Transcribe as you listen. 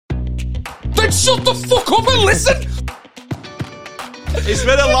fucking shut the fuck up and listen! It's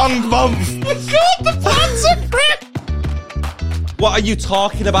been a long month. God, the plans are crap! What are you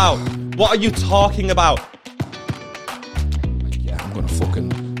talking about? What are you talking about? Yeah, I'm gonna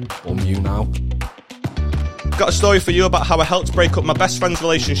fucking you now. Got a story for you about how I helped break up my best friend's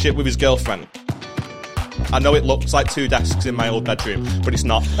relationship with his girlfriend. I know it looks like 2 desks in my old bedroom, but it's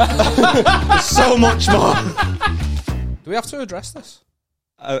not. There's so much more. Do we have to address this?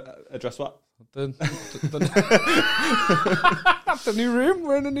 Address what? The new room?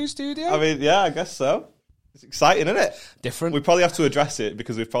 We're in a new studio? I mean, yeah, I guess so. It's exciting, isn't it? Different. We probably have to address it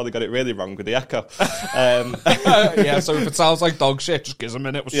because we've probably got it really wrong with the echo. Yeah, so if it sounds like dog shit, just give us a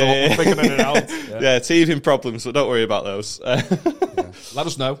minute. We're figuring it out. Yeah, teething problems, but don't worry about those. Let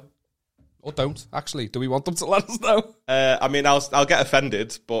us know. Or don't, actually. Do we want them to let us know? I mean, I'll get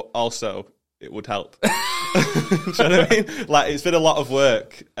offended, but also it would help. Do you know what I mean? Like, it's been a lot of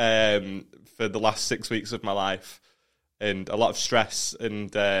work for the last 6 weeks of my life. And a lot of stress,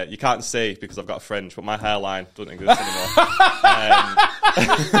 and you can't see because I've got a fringe, but my hairline doesn't exist anymore.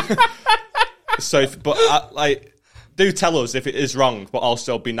 Do tell us if it is wrong, but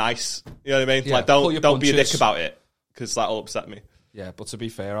also be nice. You know what I mean? Yeah, like, don't be a dick about it, because that'll upset me. Yeah, but to be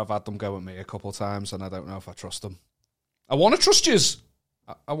fair, I've had them go at me a couple of times, and I don't know if I trust them. I want to trust yous.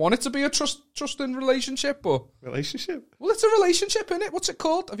 I want it to be a trusting relationship, but Relationship? well, it's a relationship, isn't it? What's it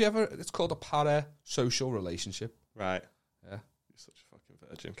called? Have you ever? It's called a parasocial relationship. Right. Yeah. You're such a fucking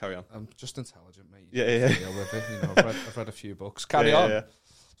virgin. Carry on. I'm just intelligent, mate. Yeah. Deal with it. You know, I've read a few books. Carry on. Yeah.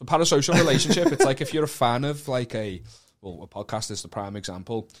 So parasocial relationship, it's like if you're a fan of like a podcast is the prime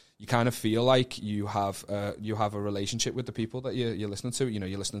example. You kind of feel like you have a relationship with the people that you're listening to. You know,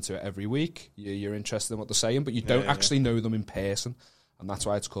 you're listening to it every week. You're interested in what they're saying, but you don't actually know them in person. And that's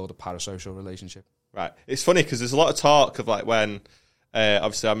why it's called a parasocial relationship. Right. It's funny because there's a lot of talk of like when...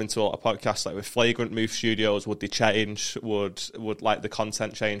 obviously, I'm into a lot of podcasts like with Flagrant Move Studios. Would they change? Would like the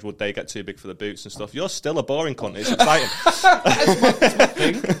content change? Would they get too big for the boots and stuff? You're still a boring cunt. It's exciting. It's my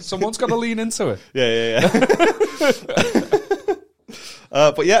thing. Someone's got to lean into it. Yeah.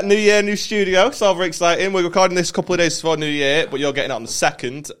 But yeah, new year, new studio. It's all very exciting. We're recording this a couple of days before New Year, but you're getting it on the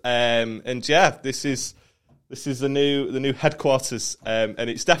 2nd. And yeah, this is the new headquarters, and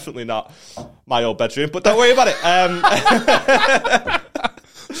it's definitely not my old bedroom. But don't worry about it.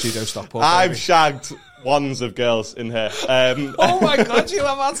 Pseudo Stockport. I've shagged wands of girls in here. Oh my god, you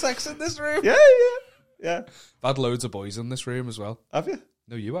have had sex in this room? Yeah. I've had loads of boys in this room as well. Have you?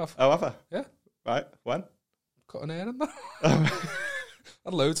 No, you have. Oh, have I? Yeah. Right. When? Cut an hair in there.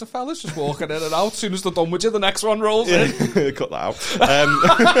 And loads of fellas just walking in and out. As soon as they're done with you, the next one rolls in. Cut that out.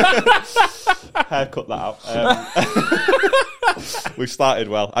 Cut that out. We've started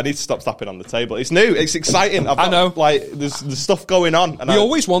well. I need to stop tapping on the table. It's new. It's exciting. I know. Like, there's stuff going on. And we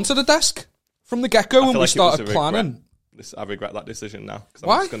always wanted a desk from the get-go when we started planning. I regret that decision now.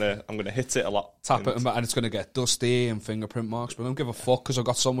 Why? I'm gonna hit it a lot. Tap it and it's going to get dusty and fingerprint marks, but I don't give a fuck because I've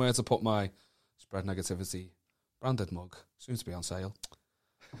got somewhere to put my Spread Negativity branded mug. Soon to be on sale.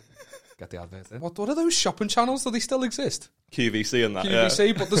 Get the advert in. What are those shopping channels? Do they still exist? QVC and that. QVC,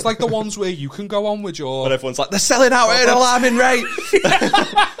 yeah. but there's like the ones where you can go on with your... But everyone's like, they're selling out at an alarming rate.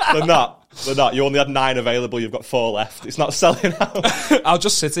 They're not. You only had 9 available. You've got 4 left. It's not selling out. I'll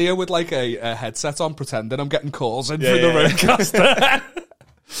just sit here with like a headset on, pretending I'm getting calls in through the Rodecaster.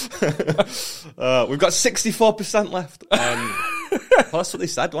 We've got 64% left. That's what they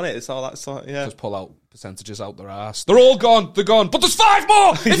said, wasn't it? It's all that sort. Yeah. Just pull out percentages out their ass. They're all gone. They're gone. But there's 5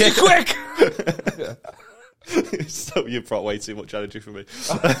 more. If you're quick. So you brought way too much energy for me.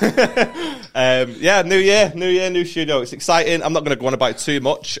 Yeah, new year, new studio. It's exciting. I'm not going to go on about it too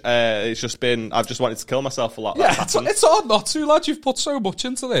much. It's just been, I've just wanted to kill myself a lot. Yeah, it's hard not to, lad. You've put so much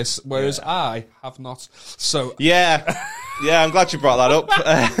into this, whereas I have not. So yeah, I'm glad you brought that up.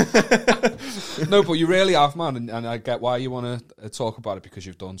 No, but you really have, man, and I get why you want to talk about it because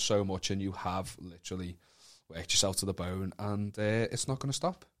you've done so much and you have literally worked yourself to the bone, and it's not going to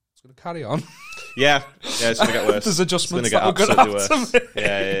stop. It's going to carry on. Yeah, it's going to get worse. There's adjustments it's going to get absolutely worse.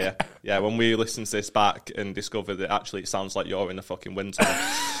 Yeah. Yeah, when we listen to this back and discover that actually it sounds like you're in the fucking wind tunnel.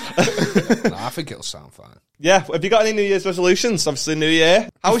 I think it'll sound fine. Yeah, have you got any New Year's resolutions? Obviously, New Year.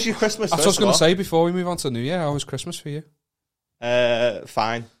 How was your Christmas? That's what I was going to say before we move on to New Year. How was Christmas for you?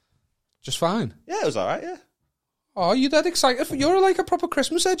 Fine. Just fine? Yeah, it was alright, yeah. Oh, you dead excited? You're like a proper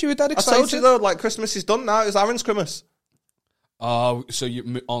Christmas head. You were dead excited. I told you though, like Christmas is done now. It was Aaron's Christmas. Oh, so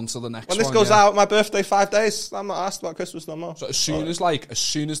you on to the next one. When this goes out, my birthday 5 days. I'm not asked about Christmas no more. So as soon as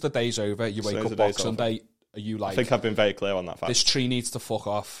the day's over, you wake up Boxing Day Are you like, I think I've been very clear on that fact. this tree needs to fuck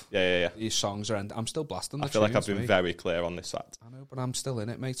off? Yeah. These songs are I'm still blasting the I feel like I've tunes, been mate. very clear on this fact. I know, but I'm still in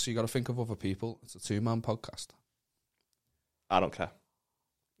it, mate. So you got to think of other people. It's a 2-man podcast. I don't care.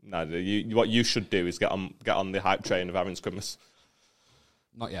 No, what you should do is get on the hype train of Aaron's Christmas.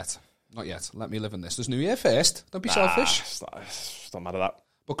 Not yet. Let me live in this. There's New Year first. Don't be selfish. It's not matter that.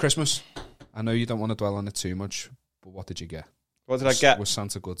 But Christmas, I know you don't want to dwell on it too much, but what did you get? What did I get? Was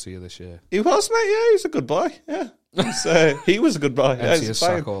Santa good to you this year? He was, mate. Yeah, he was a good boy. Yeah, he was a good boy. Yeah, Empty his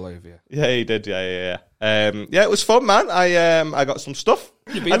sack all over you. Yeah, he did. Yeah. It was fun, man. I got some stuff.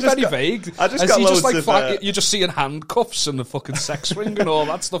 You're being very vague. I just got loads of. You're just seeing handcuffs and the fucking sex swing and all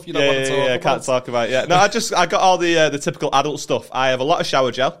that stuff. You don't want to talk about. Yeah, can't talk about it. Yeah, no, I got all the typical adult stuff. I have a lot of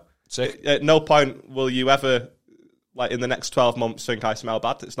shower gel. Sick. At no point will you ever, like in the next 12 months, think I smell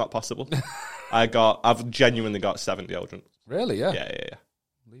bad. It's not possible. I've genuinely got 7 deodorants. Really? Yeah. Yeah.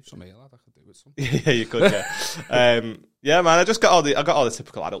 Leave some here, lad. I could do with some. Yeah, you could. Yeah. Yeah, man. I got all the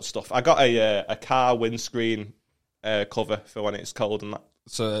typical adult stuff. I got a car windscreen cover for when it's cold and that.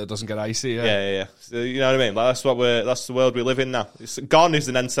 So it doesn't get icy. Yeah. So, you know what I mean? Like, that's the world we live in now. It's gone is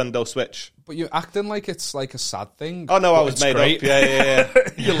the Nintendo Switch. But you're acting like it's like a sad thing. Oh no, I was made great. up. Yeah.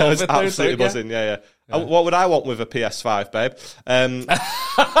 You I love was it, absolutely though, buzzing. Yeah. What would I want with a PS5, babe?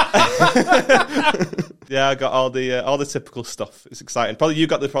 Yeah, I got all the typical stuff. It's exciting. Probably you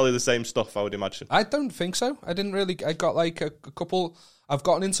got the same stuff, I would imagine. I don't think so. I didn't really. I got like a couple. I've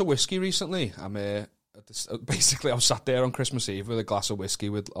gotten into whiskey recently. Basically, I was sat there on Christmas Eve with a glass of whiskey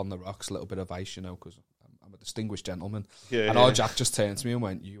on the rocks, a little bit of ice, because I'm a distinguished gentleman. And our Jack just turned to me and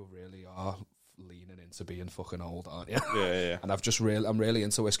went, "You really are leaning into being fucking old, aren't you?" Yeah. And I'm really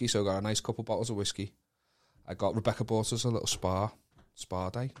into whiskey, so I got a nice couple bottles of whiskey. I got Rebecca bought us a little spa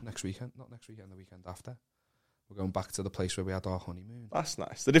day next weekend, not next weekend, the weekend after. We're going back to the place where we had our honeymoon. That's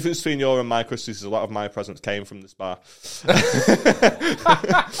nice. The difference between your and my Christmas is a lot of my presents came from the spa.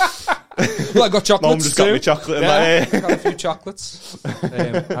 Well, I got chocolates. Mum just got me chocolate. I got a few chocolates.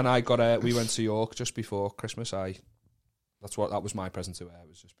 And we went to York just before Christmas. That was my present to her. It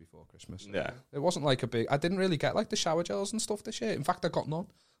was just before Christmas. Yeah. It wasn't like I didn't really get like the shower gels and stuff this year. In fact, I got none.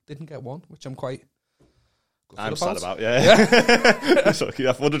 Didn't get one, which I'm quite... I'm sad about, yeah. So,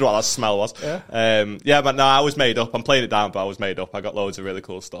 I've wondered what that smell was. Yeah. But no, I was made up. I'm playing it down, but I was made up. I got loads of really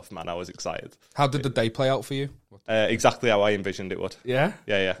cool stuff, man. I was excited. How did the day play out for you? Exactly how I envisioned it would. Yeah?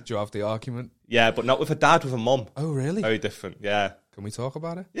 Yeah. Did you have the argument? Yeah, but not with a dad, with a mum. Oh, really? Very different, yeah. Can we talk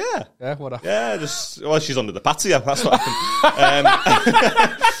about it? Yeah. Yeah, what happened? Yeah, she's under the patio. That's what happened.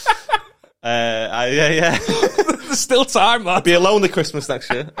 Yeah. There's still time, man. It'll be a lonely Christmas next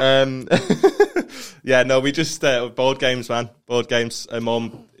year. Yeah, no, we just board games, man. Board games. Her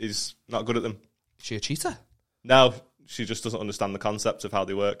mum is not good at them. Is she a cheater? No, she just doesn't understand the concept of how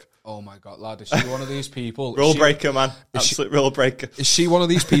they work. Oh my god, lad! Is she one of these people? Rule breaker, man. Absolute rule breaker. Is she one of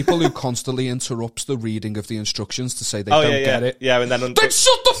these people who constantly interrupts the reading of the instructions to say they don't get it? Yeah, and then then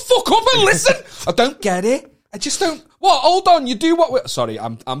shut the fuck up and listen. I don't get it. I just don't. What? Hold on. You do what? Sorry,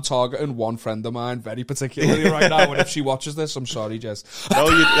 I'm targeting one friend of mine very particularly right now. And if she watches this, I'm sorry, Jez. No,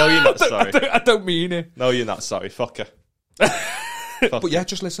 you're not sorry. I don't mean it. No, you're not sorry. Fuck her. But yeah,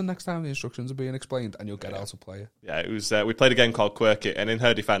 just listen next time the instructions are being explained, and you'll get how to play it. Yeah, it was. We played a game called Quirky, and in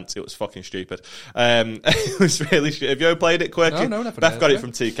her defence, it was fucking stupid. It was really stupid. Have you ever played it, Quirky? No, never. Beth got it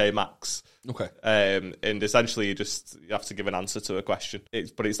from TK Maxx. Okay. And essentially, you have to give an answer to a question.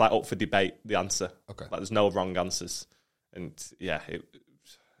 But it's like up for debate. The answer. Okay. Like there's no wrong answers, and yeah,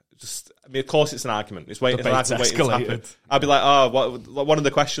 of course, it's an argument. It's waiting to happen. I'd be like, one of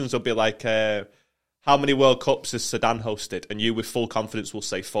the questions will be like, how many World Cups has Sudan hosted? And you, with full confidence, will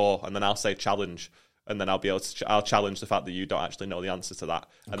say 4, and then I'll say challenge, and then I'll be able to. I'll challenge the fact that you don't actually know the answer to that,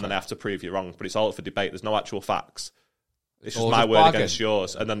 and then I have to prove you wrong. But it's all up for debate. There's no actual facts. It's just my word against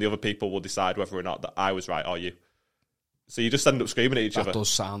yours, and then the other people will decide whether or not that I was right or you. So you just end up screaming at each other. That does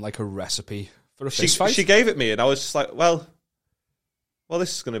sound like a recipe for a fist fight. She gave it me, and I was just like, well,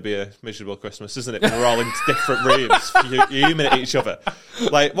 this is going to be a miserable Christmas, isn't it? We're all in different rooms, fuming at each other.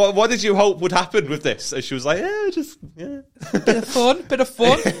 Like, what did you hope would happen with this? And she was like, yeah. Bit of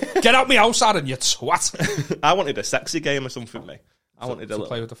fun. Get out my house, Aaron, you twat. I wanted a sexy game or something, mate. I wanted a little...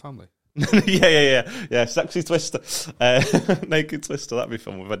 play with the family. Yeah. Sexy Twister, naked Twister. That'd be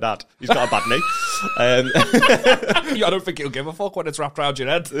fun with my dad. He's got a bad knee. I don't think he'll give a fuck when it's wrapped around your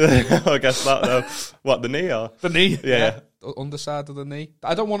head. I guess not. No. What, the knee or the knee? Yeah. Underside of the knee.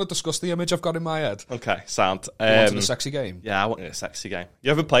 I don't want to discuss the image I've got in my head. Okay, sound. You wanted a sexy game? Yeah, I wanted a sexy game.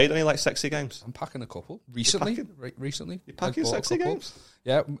 You ever played any sexy games? I'm packing a couple recently. You're packing sexy games?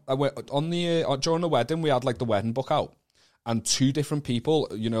 Yeah, I went on during the wedding. We had the wedding book out. And 2 different people,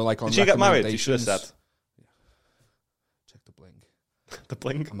 like on Did you get married? You should have said. The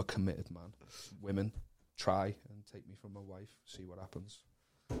bling. I'm a committed man. Women, try and take me from my wife. See what happens.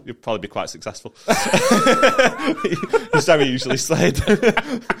 You'll probably be quite successful. He's very usually slayed.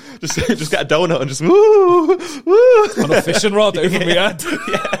 just get a donut and just woo, woo. On a fishing rod over my head.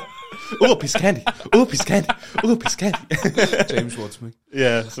 Yeah. Oh, piece of candy. Oh, piece of candy. Oh, piece of candy. James Woods me.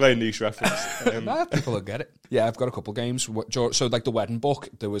 Yeah, it's a very niche reference. Nah, people will get it. Yeah, I've got a couple games. So like the wedding book,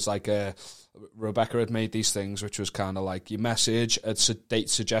 there was like Rebecca had made these things, which was kind of like your message, a date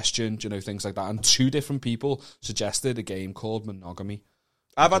suggestion, things like that. And 2 different people suggested a game called Monogamy.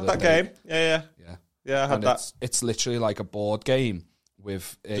 I've had that game. Yeah. I had that. It's literally like a board game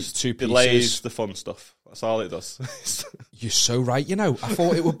with 2 pieces. Delays the fun stuff. That's all it does. You're so right, I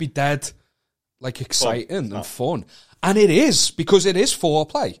thought it would be dead, like, exciting and fun. And it is, because it is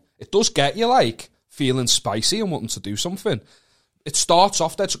foreplay. It does get you, like, feeling spicy and wanting to do something. It starts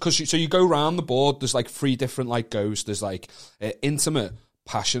off there, because so you go round the board, there's, like, 3 different, like, goes. There's, like, intimate,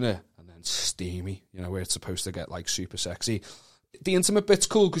 passionate, and then steamy, where it's supposed to get, like, super sexy. The intimate bit's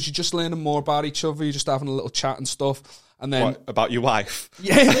cool because you're just learning more about each other. You're just having a little chat and stuff. And then about your wife?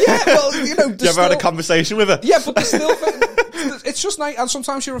 Yeah. Well, you ever had a conversation with her? Yeah, but there's still it's just nice. And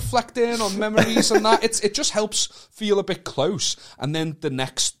sometimes you're reflecting on memories and that. It just helps feel a bit close. And then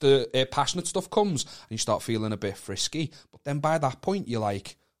the passionate stuff comes, and you start feeling a bit frisky. But then by that point, you're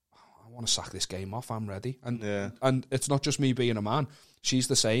like, I want to sack this game off. I'm ready. And it's not just me being a man. She's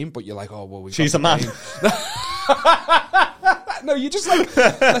the same, but you're like, oh well, she's a man. No, you're just like,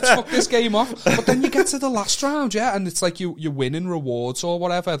 let's fuck this game off. But then you get to the last round, and it's like you're winning rewards or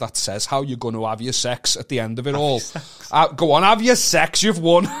whatever that says how you're going to have your sex at the end of it all. Go on, have your sex, you've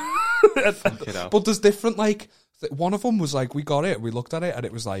won. But there's different, like, one of them was like, we got it, we looked at it, and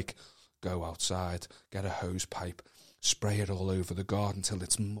it was like, go outside, get a hose pipe, spray it all over the garden till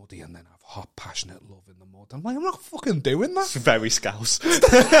it's muddy, and then have hot, passionate love in the mud. I'm like, I'm not fucking doing that. It's very scouse.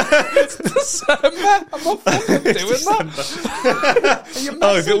 It's December. I'm not fucking doing that.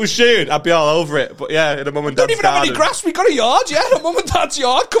 If it was June, I'd be all over it. But yeah, in a mum and dad's don't even garden, have any grass. We got a yard, a mum and dad's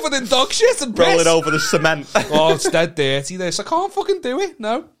yard covered in dog shit and piss. rolling over the cement. Oh, it's dead dirty this. I can't fucking do it.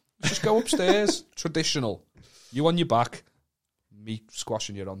 No. Just go upstairs. Traditional. You on your back, me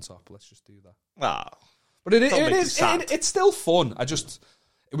squashing you on top. Let's just do that. Wow. But it's still fun.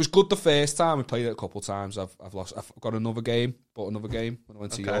 It was good the first time. We played it a couple of times. I've got another game, bought another game when I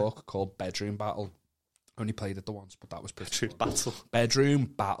went to York called Bedroom Battle. Only played it the once, but that was pretty fun. Bedroom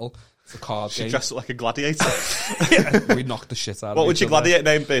Battle. It's a card game. She dressed up like a gladiator. Yeah, we knocked the shit out of What would your gladiator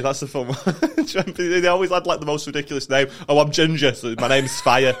name be? That's the fun one. They always had like the most ridiculous name. Oh, I'm Ginger, so my name's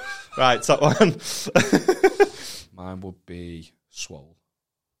Fire. Right, top one. Mine would be Swole.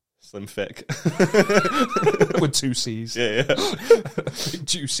 Slim thick. With 2 C's. Yeah. Big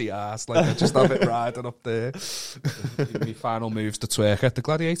juicy ass. Like, I just have it riding up there. My final moves to twerk at the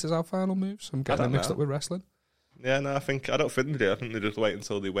gladiators have final moves. I'm getting them mixed up with wrestling. Yeah, no, I don't think they do. I think they just wait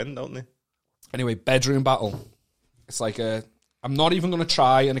until they win, don't they? Anyway, Bedroom Battle. It's like I'm not even going to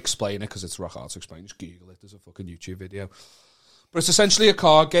try and explain it because it's rock hard to explain. Just Google it. There's a fucking YouTube video. But it's essentially a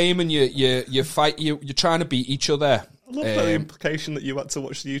card game, and you fight. You're trying to beat each other. I love the implication that you had to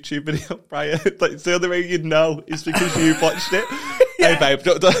watch the YouTube video prior. Like, the only way you'd know is because you've watched it. Yeah. Hey, babe,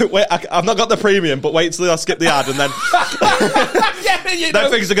 don't, wait, I've not got the premium, but wait till I skip the ad, and then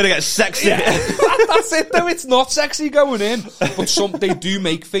things are going to get sexy. Yeah. That's it, though. It's not sexy going in, but they do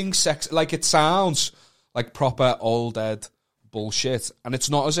make things sexy. Like, it sounds like proper old dead bullshit, and it's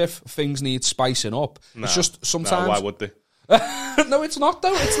not as if things need spicing up. No, it's just sometimes. No, why would they? No, it's not,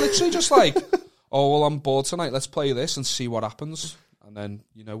 though. It's literally just like, oh, well, I'm bored tonight. Let's play this and see what happens. And then,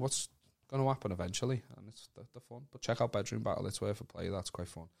 you know what's going to happen eventually. And it's the fun. But check out Bedroom Battle. It's worth a play. That's quite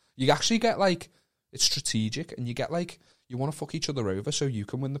fun. You actually get, like, it's strategic. And you get, like, you want to fuck each other over so you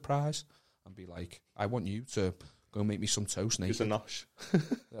can win the prize. And be like, I want you to go make me some toast naked. It's a nosh.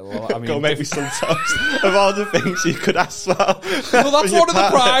 Well, I mean, go make me some toast. Of all the things you could ask for. Well, that's one of the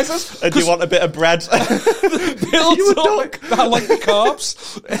prizes. And do you want a bit of bread? Builds up. I like the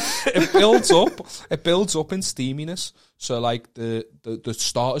carbs. It builds up in steaminess. So, like, the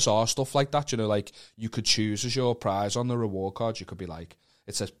starters are stuff like that. You know, like, you could choose as your prize on the reward card. You could be like,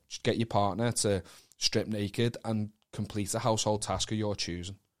 it says, get your partner to strip naked and complete a household task of your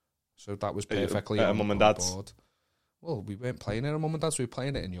choosing. So that was perfectly at Mum and Dad's board. Well, we weren't playing it at Mum and Dad's. We were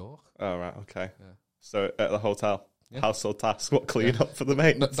playing it in York. Oh, right, okay. Yeah. So at the hotel, household task, what, clean up for the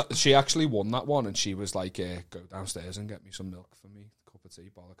mate? No, she actually won that one, and she was like, go downstairs and get me some milk for me, cup of tea,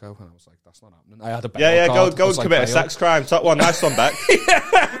 bolloco. And I was like, that's not happening. I had a card. Go and commit a sex crime. Top one, nice one, Beck.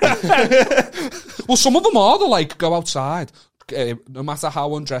 Well, some of them are. They're like, go outside. No matter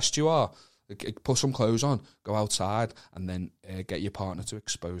how undressed you are, Put some clothes on, go outside, and then get your partner to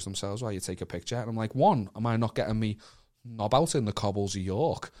expose themselves while you take a picture. And I'm like, one, am I not getting me knob out in the cobbles of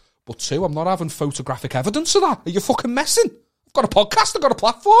York? But two, I'm not having photographic evidence of that. Are you fucking messing? I've got a podcast, I've got a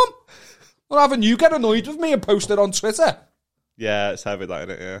platform. I'm not having you get annoyed with me and post it on Twitter. Yeah, it's heavy, that,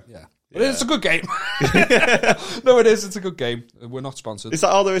 isn't it? Yeah. But it's a good game. No, it is. It's a good game. We're not sponsored. Is that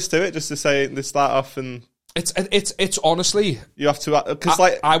all there is to it? Just to say, they start off and... It's honestly... You have to... Because,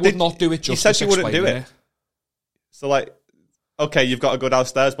 like... I would not do it just. You said you wouldn't do it. So, like... Okay, you've got to go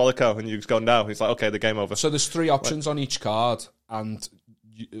downstairs, Bollico, and you've just gone down. It's like, okay, the game over. So there's 3 options on each card, and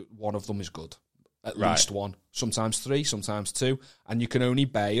one of them is good. At least one. Sometimes 3, sometimes 2. And you can only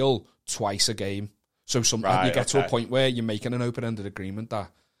bail twice a game. So you get to a point where you're making an open-ended agreement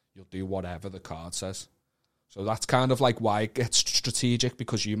that you'll do whatever the card says. So that's kind of like why it gets strategic,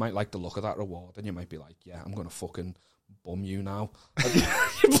 because you might like the look of that reward, and you might be like, yeah, I'm going to fucking bum you now.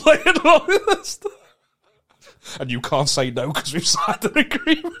 You're playing along with this stuff. And you can't say no because we've signed an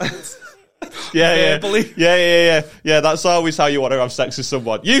agreement. Yeah. That's always how you want to have sex with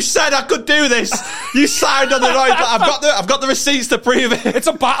someone. You said I could do this. You signed on the right. I've got the receipts to prove it. It's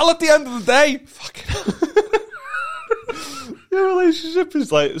a battle at the end of the day. Fucking. Your relationship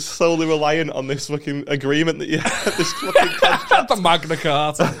is like solely reliant on this fucking agreement that you had. This fucking contract. The Magna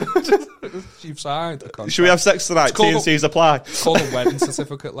Carta. You've signed a contract. Should we have sex tonight? T&Cs apply. It's called a wedding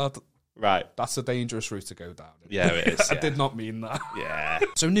certificate, lad. Right. That's a dangerous route to go down. Yeah, it is. I did not mean that. Yeah.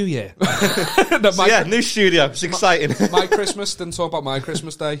 So New Year. New studio. It's exciting. My Christmas, didn't talk about my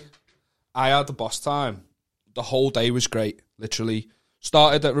Christmas day. I had the boss time. The whole day was great. Literally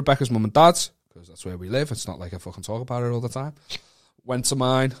started at Rebecca's mum and dad's, because that's where we live. It's not like I fucking talk about it all the time. Went to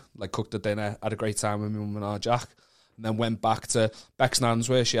mine, like cooked the dinner, had a great time with my mum and our Jack, and then went back to Beck's nan's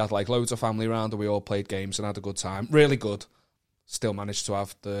where she had like loads of family around and we all played games and had a good time. Really good. Still managed to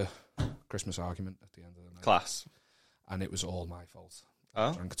have the Christmas argument at the end of the night. Class. And it was all my fault. Oh?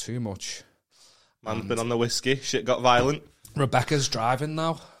 I drank too much. Man's been on the whiskey. Shit got violent. Rebecca's driving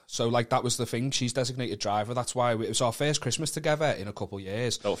now. So, like, that was the thing. She's designated driver. That's why it was our first Christmas together in a couple of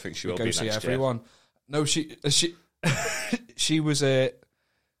years. Don't think she will go be see next everyone. year. No, she was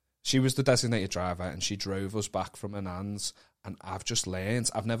the designated driver, and she drove us back from her nan's. And I've just learned.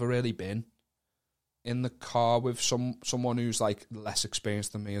 I've never really been in the car with someone who's like less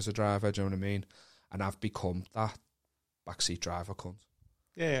experienced than me as a driver. Do you know what I mean? And I've become that backseat driver cunt.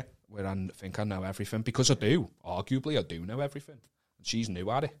 Yeah. Where I think I know everything, because I do. Arguably, I do know everything. She's new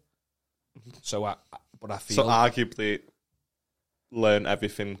at it. So I feel... So arguably learn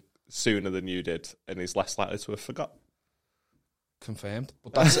everything sooner than you did and is less likely to have forgot. Confirmed.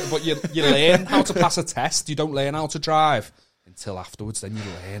 But you learn how to pass a test. You don't learn how to drive until afterwards. Then you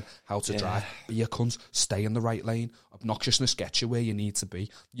learn how to drive. Be a cunt. Stay in the right lane. Obnoxiousness gets you where you need to be.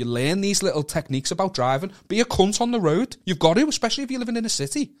 You learn these little techniques about driving. Be a cunt on the road. You've got to, especially if you're living in a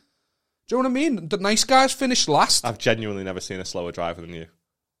city. Do you know what I mean? The nice guys finish last. I've genuinely never seen a slower driver than you.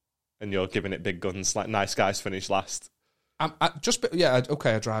 And you're giving it big guns, like nice guys finish last. I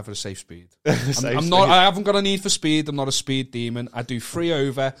drive at a safe speed. I haven't got a need for speed. I'm not a speed demon. I do 3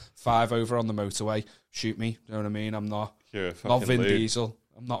 over, 5 over on the motorway. Shoot me. You know what I mean? I'm not Vin Diesel.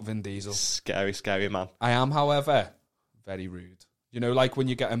 I'm not Vin Diesel. Scary, scary man. I am, however, very rude. You know, like when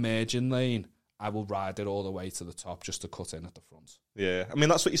you get a merging lane, I will ride it all the way to the top just to cut in at the front. Yeah, I mean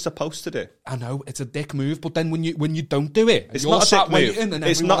that's what you're supposed to do. I know it's a dick move, but then when you don't do it, it's not a dick move.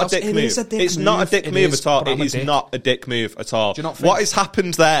 It's not a dick move. It's not a dick move at all. It is not a dick move at all. What has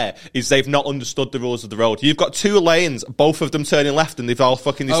happened there is they've not understood the rules of the road. You've got 2 lanes, both of them turning left, and they've all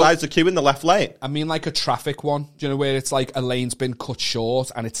fucking decided to queue in the left lane. I mean, like a traffic one. Do you know where it's like a lane's been cut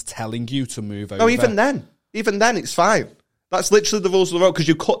short and it's telling you to move over? No, even then it's fine. That's literally the rules of the road, because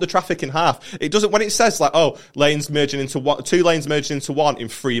you cut the traffic in half. It doesn't, when it says like, lanes merging into one, 2 lanes merging into one in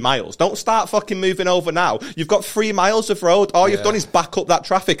 3 miles. Don't start fucking moving over now. You've got 3 miles of road. All you've done is back up that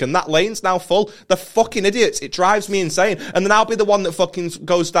traffic, and that lane's now full. They're fucking idiots. It drives me insane. And then I'll be the one that fucking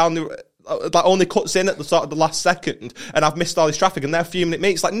goes down that only cuts in at the sort of the last second, and I've missed all this traffic, and they're fuming at me.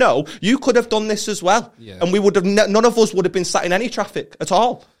 It's like, no, you could have done this as well. Yeah. And we would have, none of us would have been sat in any traffic at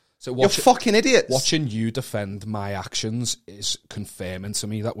all. So you're fucking idiots. Watching you defend my actions is confirming to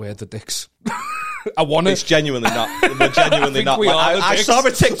me that we're the dicks. I want it. It's genuinely not. We're genuinely not. I saw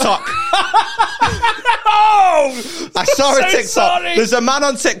a TikTok. I saw a TikTok. Sorry. There's a man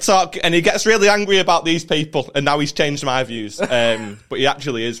on TikTok, and he gets really angry about these people, and now he's changed my views. But he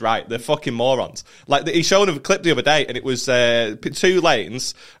actually is right. They're fucking morons. Like, he showed a clip the other day, and it was 2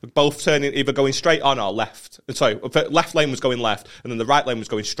 lanes, both turning, either going straight on or left. Sorry, left lane was going left, and then the right lane was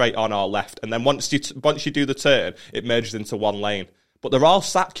going straight on or left. And then once you do the turn, it merges into one lane. but they're all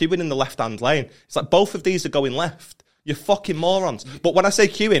sat queuing in the left-hand lane. It's like both of these are going left. You fucking morons. But when I say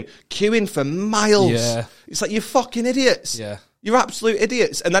queuing for miles. Yeah. It's like, you fucking idiots. Yeah. You're absolute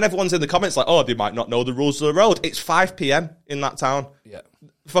idiots. And then everyone's in the comments like, oh, they might not know the rules of the road. It's 5 p.m. in that town. Yeah.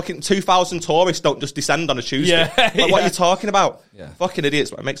 Fucking 2,000 tourists don't just descend on a Tuesday. Yeah, Like, what are you talking about? Yeah. Fucking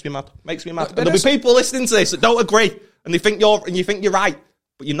idiots. It makes me mad. And there'll be people listening to this that don't agree, and you think you're right,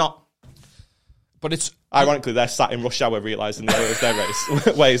 but you're not. But it's... Ironically, they're sat in rush hour realising the error of their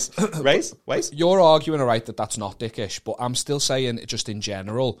ways. You're arguing, all right, that's not dickish, but I'm still saying, just in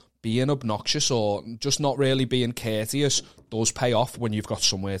general, being obnoxious or just not really being courteous does pay off when you've got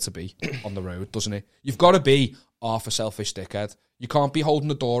somewhere to be on the road, doesn't it? You've got to be half a selfish dickhead. You can't be holding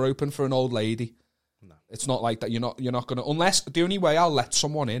the door open for an old lady. No. It's not like that. You're not going to... Unless... The only way I'll let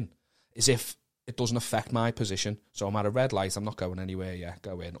someone in is if it doesn't affect my position. So I'm at a red light, I'm not going anywhere, yeah,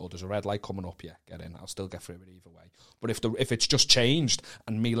 go in. Or there's a red light coming up, yeah, get in. I'll still get through it either way. But if it's just changed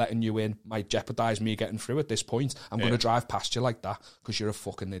and me letting you in might jeopardise me getting through at this point, I'm going to drive past you like that because you're a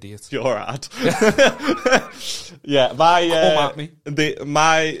fucking idiot. You're ad. Yeah, Come at me.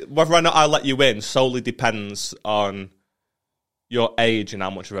 Whether or not I let you in solely depends on your age and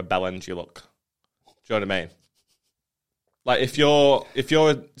how much of a bellend you look. Do you know what I mean? Like, if you're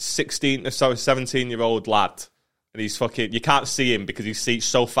a 17-year-old lad and he's fucking... You can't see him because his seat's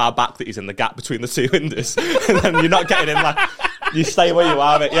so far back that he's in the gap between the two windows. And then you're not getting in, like... You stay where you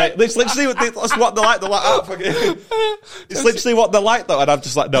are, mate. Yeah, it's literally that's what they're like. They're like, oh, fucking... It's literally what they're like, though. And I'm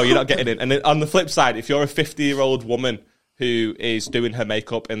just like, no, you're not getting in. And then on the flip side, if you're a 50-year-old woman who is doing her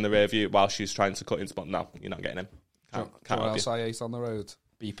makeup in the rear view while she's trying to cut into... No, you're not getting in. Can't what else I hate on the road?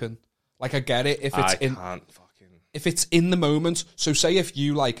 Beeping. Like, I get it if it's if it's in the moment. So say if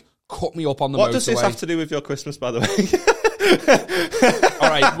you, like, cut me up on the motorway... What does this have to do with your Christmas, by the way? All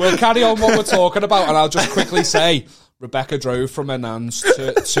right, we'll carry on what we're talking about, and I'll just quickly say, Rebecca drove from her nan's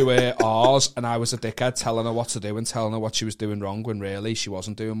to ours, and I was a dickhead telling her what to do and telling her what she was doing wrong, when really she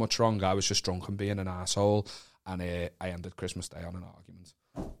wasn't doing much wrong. I was just drunk and being an arsehole, and I ended Christmas Day on an argument.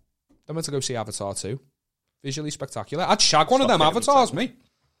 Then went to go see Avatar 2. Visually spectacular. I'd shag one of them avatars, me.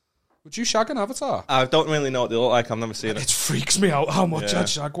 Would you shag an avatar? I don't really know what they look like. I've never seen it. It freaks me out how much I'd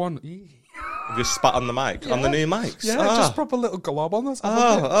shag one. You just spat on the mic? Yeah. On the new mics? Yeah, just proper little glob on the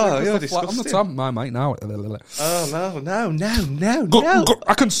top. You're disgusting. On the top, my mic now. No.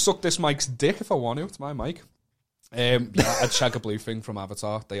 I can suck this mic's dick if I want to. It's my mic. I'd shag a blue thing from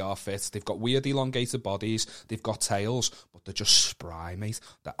Avatar. They are fit. They've got weird elongated bodies. They've got tails, but they're just spry, mate.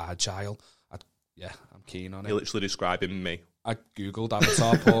 They're agile. I'm keen on it. You're literally describing me. I googled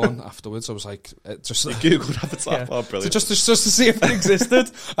Avatar porn afterwards. I was like, you googled Avatar porn, brilliant. So just to see if it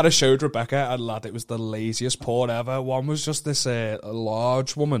existed, and I showed Rebecca, and lad, it was the laziest porn ever. One was just this a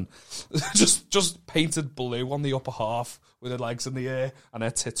large woman, just painted blue on the upper half with her legs in the air, and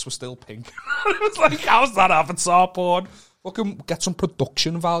her tits were still pink. It was like, how's that Avatar porn? Fucking get some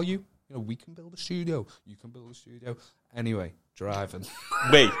production value. You know, we can build a studio. You can build a studio. Anyway, driving.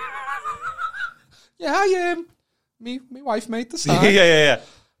 Me. Yeah, me wife made the sign. Yeah.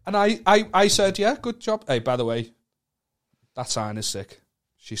 And I said, yeah, good job. Hey, by the way, that sign is sick.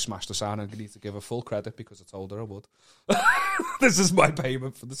 She smashed the sign, and I need to give her full credit because I told her I would. This is my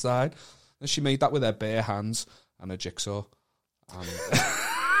payment for the sign. And she made that with her bare hands and a jigsaw.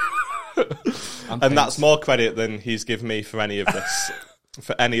 And that's more credit than he's given me for any of this.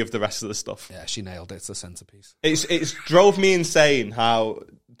 For any of the rest of the stuff. Yeah, she nailed it. It's the centerpiece. It's drove me insane how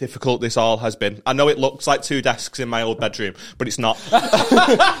difficult this all has been. I know it looks like 2 desks in my old bedroom, but it's not.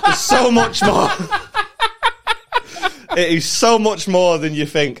 There's so much more. It is so much more than you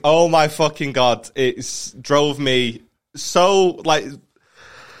think. Oh my fucking God. It's drove me so, like...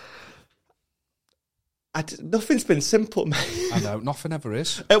 nothing's been simple, mate. I know, nothing ever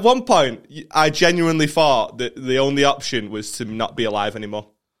is. At one point, I genuinely thought that the only option was to not be alive anymore.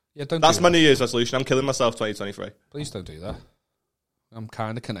 Yeah, don't. That's my New Year's resolution. I'm killing myself 2023. Please don't do that. I'm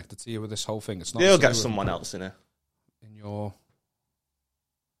kind of connected to you with this whole thing. It's not. You'll get someone else in it. In your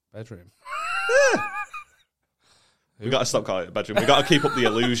bedroom. We got to stop calling it a bedroom. We got to keep up the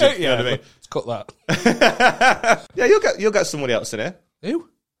illusion. You know what I mean? Let's cut that. Yeah, you'll get somebody else in here. Who?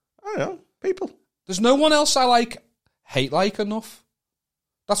 I don't know. People. There's no one else I hate enough.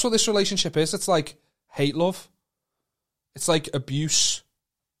 That's what this relationship is. It's like hate love. It's like abuse,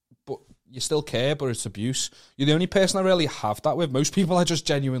 but you still care, but it's abuse. You're the only person I really have that with. Most people I just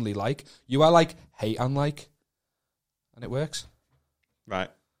genuinely like. You I like, hate and like. And it works. Right.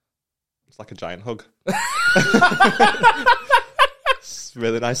 It's like a giant hug. It's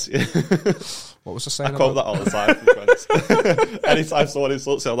really nice. What was I saying? I quote that all the time from friends. Anytime someone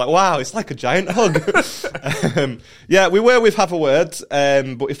insults you, I'm like, wow, it's like a giant hug. Yeah, we were with Have a Word,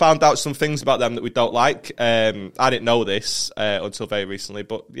 but we found out some things about them that we don't like. I didn't know this until very recently,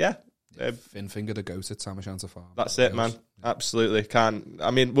 but yeah. Finn Finger to go to Tam O'Shanter Farm. That's it, man. Absolutely. Can't. I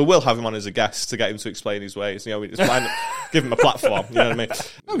mean, we will have him on as a guest to get him to explain his ways. You know, it's fine. Give him a platform. You know what I mean?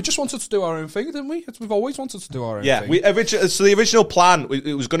 No, we just wanted to do our own thing, didn't we? We've always wanted to do our own thing. Yeah, so the original plan,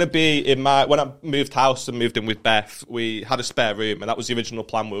 it was going to be when I moved house and moved in with Beth, we had a spare room, and that was the original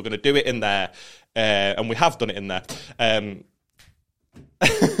plan. We were going to do it in there, and we have done it in there.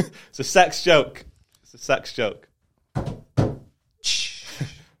 It's a sex joke. It's a sex joke.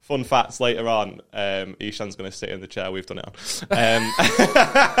 Fun facts later on. Ishan's going to sit in the chair we've done it on.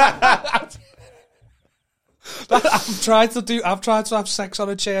 I've tried to have sex on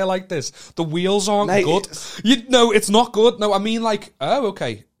a chair like this. The wheels aren't good. No, it's not good. No, I mean like, oh,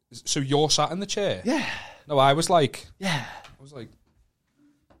 okay. So you're sat in the chair? Yeah. No, I was like, yeah. I was like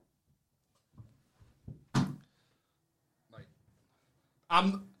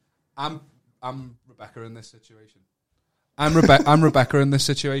I'm Rebecca in this situation. I'm Rebecca in this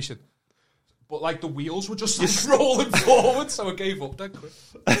situation. But like the wheels were just like rolling forward, so I gave up dead quick.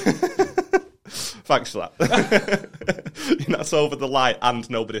 Thanks for that. That's over the light and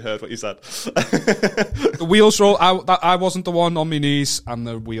nobody heard what you said. The wheels rolled. I wasn't the one on my knees, and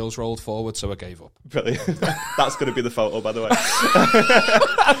the wheels rolled forward, so I gave up. Brilliant. That's going to be the photo, by the way.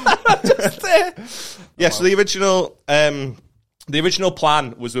 Just there. Yeah, so the original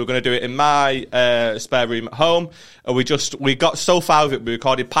plan was we were going to do it in my spare room at home, and we got so far with it. We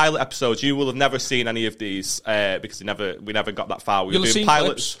recorded pilot episodes. You will have never seen any of these because we never got that far. We You'll were have doing seen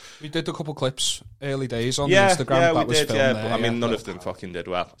pilots. Clips. We did a couple clips early days on Instagram. Yeah, that we was did. filmed Yeah, there, but I mean, none of them fucking did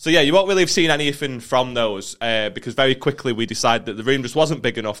well. So yeah, you won't really have seen anything from those because very quickly we decided that the room just wasn't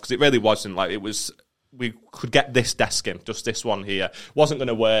big enough because it really wasn't. Like it was. We could get this desk in, just this one here. Wasn't going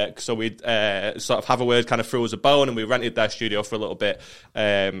to work, so we'd sort of Have a Word kind of threw us a bone, and we rented their studio for a little bit.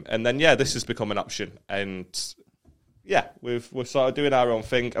 And then, yeah, this has become an option. And, yeah, we're sort of doing our own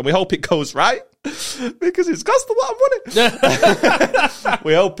thing, and we hope it goes right, because it's cost a lot of money.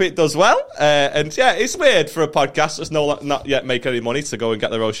 We hope it does well. And, yeah, it's weird for a podcast that's not yet make any money to go and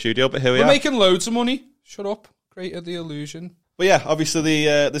get their own studio, but here we are. We're making loads of money. Shut up. Created the illusion. But yeah, obviously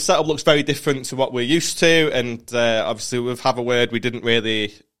the setup looks very different to what we're used to, and obviously with Have a Word, we didn't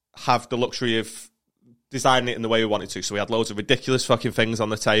really have the luxury of designing it in the way we wanted to, so we had loads of ridiculous fucking things on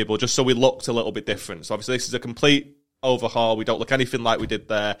the table, just so we looked a little bit different. So obviously this is a complete overhaul. We don't look anything like we did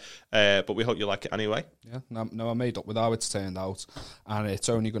there, but we hope you like it anyway. Yeah, no, I made up with how it's turned out, and it's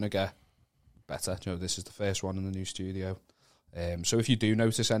only going to get better. You know, this is the first one in the new studio. So if you do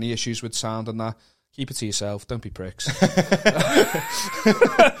notice any issues with sound and that, keep it to yourself. Don't be pricks.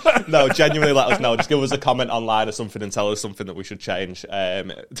 No, genuinely let us know. Just give us a comment online or something and tell us something that we should change.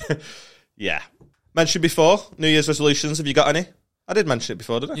 Yeah. Mentioned before, New Year's resolutions. Have you got any? I did mention it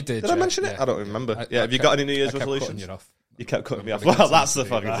before, didn't I? You did. Did I mention it? I don't remember. Have you got any New Year's resolutions? You kept cutting me off. Well, that's the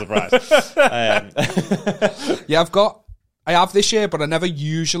fucking surprise. Yeah, I have this year, but I never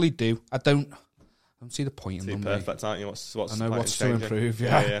usually do. I don't see the point in them. Perfect, aren't you? What's I know what's to improve.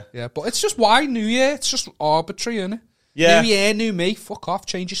 Yeah. But it's just why New Year? It's just arbitrary, isn't it? Yeah. New Year, new me. Fuck off.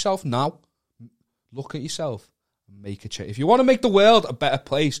 Change yourself now. Look at yourself and make a change. If you want to make the world a better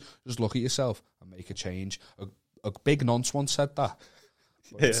place, just look at yourself and make a change. A big nonce once said that.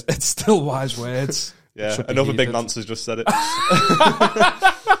 Yeah. It's still wise words. Yeah, another big nonce has just said it.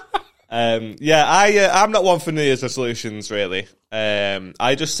 I'm not one for New Year's resolutions, really.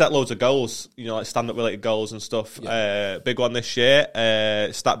 I just set loads of goals, like stand-up related goals and stuff. Yeah. Big one this year,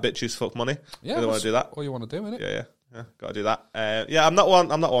 stat bitches, fuck money. Yeah, really want to do that. All you want to do, innit? Yeah, gotta do that. I'm not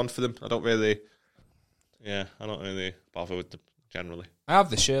one for them. I don't really bother with them, generally. I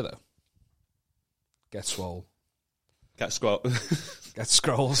have this year, though. Get swole. Get scroll. Get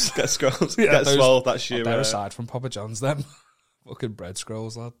scrolls. Get scrolls. Yeah, Get swole, that's your... They're aside from Papa John's, them. Fucking bread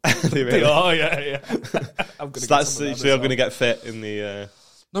scrolls, lad. Really? Oh, yeah. I'm going to get fit in the...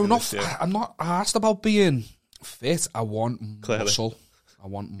 No, I'm not asked about being fit. I want muscle. I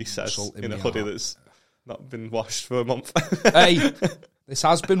want muscle in a hoodie that's not been washed for a month. Hey, this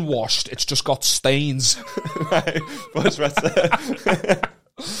has been washed. It's just got stains. Right. What's better?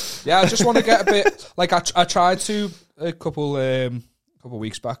 Yeah, I just want to get a bit... Like, I tried to a couple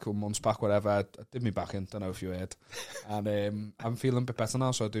weeks back or months back, whatever. I did me back in. Don't know if you heard. And I'm feeling a bit better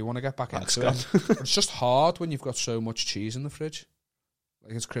now, so I do want to get back into it. It's just hard when you've got so much cheese in the fridge.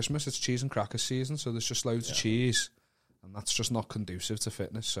 Like, it's Christmas, it's cheese and crackers season, so there's just loads of cheese. And that's just not conducive to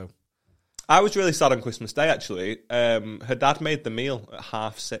fitness, so... I was really sad on Christmas Day, actually. Her dad made the meal at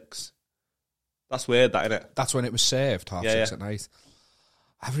 6:30. That's weird, that, isn't it? That's when it was served, 6:30 at night.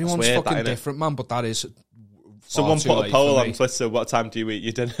 Everyone's weird, fucking that, different, man, but that is... Someone put a poll on Twitter, what time do you eat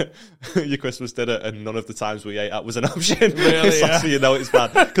your dinner, your Christmas dinner, and none of the times we ate at was an option. Really, so yeah. you know it's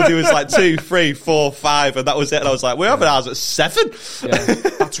bad. Because it was like 2, 3, 4, 5, and that was it. And I was like, we're having ours at 7. Yeah,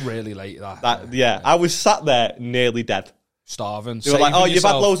 that's really late, that. I was sat there nearly dead. Starving. They were like, oh, you've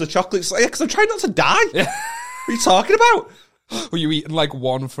had loads of chocolates. Like, yeah, because I'm trying not to die. Yeah. What are you talking about? Were you eating like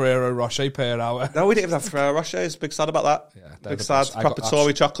one Ferrero Rocher per hour? No, we didn't even have Ferrero Rochers. Big sad about that. Yeah, big sad. Proper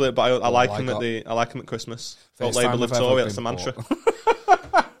Tory chocolate, but I like them at Christmas. Don't label live Tory. That's the mantra.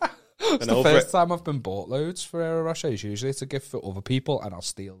 It's the first time I've been bought loads Ferrero Rochers. Usually it's a gift for other people, and I'll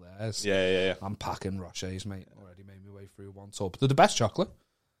steal theirs. Yeah. I'm packing Rochers, mate. Already made my way through one tub. They're the best chocolate.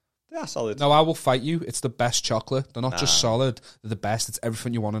 Yeah, solid. No, I will fight you. It's the best chocolate. They're not just solid. They're the best. It's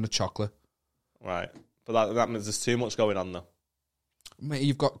everything you want in a chocolate. Right, but that means there's too much going on though. Mate,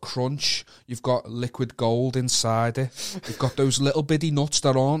 you've got crunch, you've got liquid gold inside it, you've got those little bitty nuts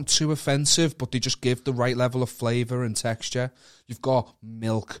that aren't too offensive, but they just give the right level of flavour and texture. You've got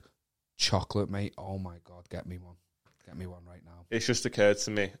milk chocolate, mate. Oh my God, get me one. Get me one right now. It's just occurred to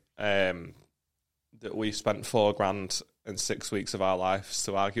me that we spent $4,000 and 6 weeks of our lives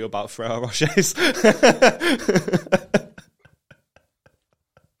to argue about Ferrero Rochers.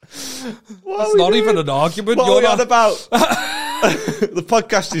 It's not even an argument. What are we on about? The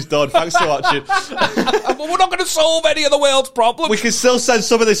podcast is done. Thanks for watching. But we're not going to solve any of the world's problems. We can still send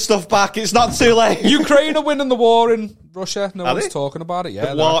some of this stuff back. It's not too late. Ukraine are winning the war in Russia. No one's talking about it.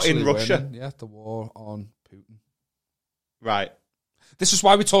 Yeah, the war in Russia. Winning. Yeah, the war on Putin. Right. This is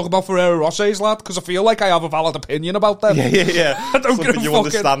why we talk about Ferrero Rochers, lad, because I feel like I have a valid opinion about them. Yeah. I don't give a you fucking,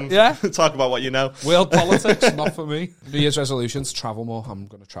 understand. Yeah. Talk about what you know. World politics, not for me. New Year's resolutions, travel more. I'm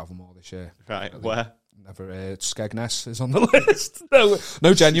going to travel more this year. Right, where? Never Skegness is on the list.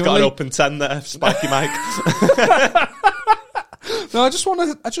 No, genuinely. Got an open 10 there, Spiky Mike. No, I just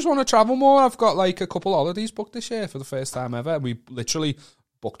want to travel more. I've got like a couple holidays booked this year for the first time ever. We literally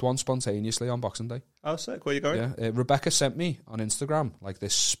booked one spontaneously on Boxing Day. Oh, sick. Where are you going? Yeah, Rebecca sent me on Instagram like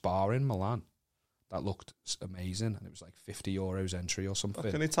this spa in Milan that looked amazing, and it was like €50 entry or something.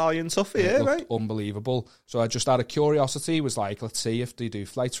 Like an Italian toughie, yeah, right? Unbelievable. So I just out of curiosity was like, let's see if they do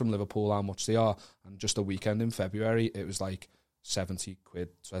flights from Liverpool, how much they are. And just a weekend in February, it was like 70 quid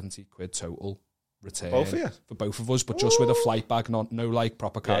total return both of you? For both of us, but just with a flight bag, no like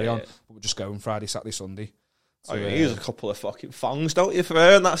proper carry on. Yeah. But we're just going Friday, Saturday, Sunday. So, you use a couple of fucking thongs, don't you, for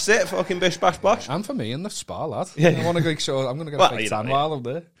her, and that's it, fucking bish bash bosh. And for me in the spa, lad. Yeah. I want to make sure I'm going to get a fake tan while I'm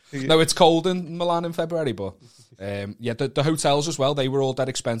there. No, it's cold in Milan in February, but the hotels as well, they were all dead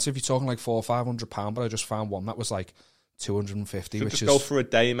expensive. You're talking like £400 or £500, but I just found one that was like 250, so which just is... go for a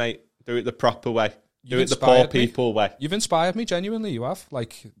day, mate. Do it the proper way. Do it the poor people way. You've inspired me, genuinely, you have.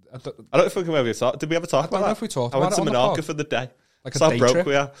 Like, I don't think we ever talked. Did we ever talk about that? I don't know if we talked about it. I went to Menorca for the day. Like that's how broke trip.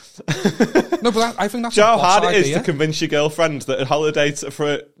 We are. No, but I think that's how hard it is to convince your girlfriend that a holiday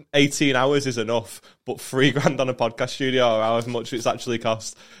for 18 hours is enough, but $3,000 on a podcast studio or however much it's actually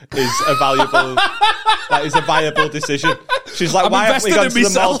cost is a valuable. That is a viable decision. She's like, why haven't we gone to the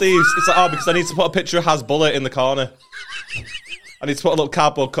Maldives? It's like, because I need to put a picture of Hasbullah in the corner. I need to put a little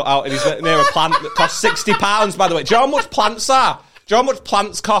cardboard cut out, and he's near a plant that costs £60. By the way, do you know how much plants are? Do you know how much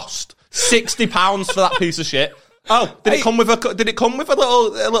plants cost? £60 for that piece of shit. Oh, did it come with a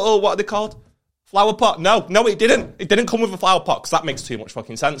little what are they called? Flower pot? No, it didn't. It didn't come with a flower pot because that makes too much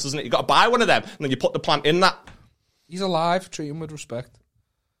fucking sense, doesn't it? You got to buy one of them and then you put the plant in that. He's alive. Treat him with respect.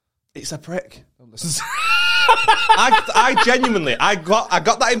 It's a prick. Don't listen. I genuinely, I got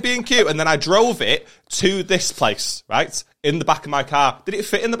that in B&Q and then I drove it to this place, right? In the back of my car. Did it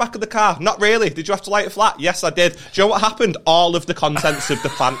fit in the back of the car? Not really. Did you have to light it flat? Yes, I did. Do you know what happened? All of the contents of the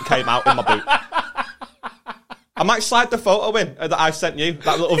plant came out in my boot. I might slide the photo in that I sent you,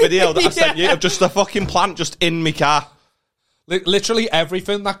 that little video that I sent you of just a fucking plant just in my car. Literally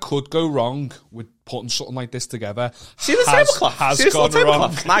everything that could go wrong with putting something like this together. See the tablecloth? Has gone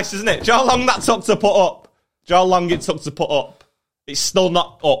wrong. Nice, isn't it? Do you know how long that took to put up? Do you know how long it took to put up? It's still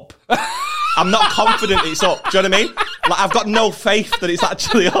not up. I'm not confident it's up. Do you know what I mean? Like, I've got no faith that it's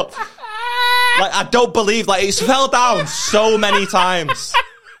actually up. Like, I don't believe, like, it's fell down so many times.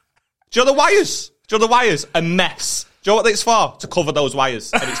 Do you know the wires? A mess. Do you know what it's for? To cover those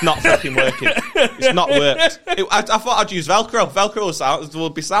wires. And it's not fucking working. It's not worked. I thought I'd use Velcro. Velcro will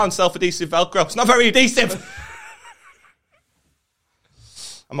be sound, self-adhesive Velcro. It's not very adhesive.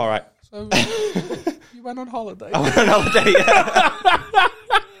 I'm all right. So, you went on holiday? I went on holiday, yeah.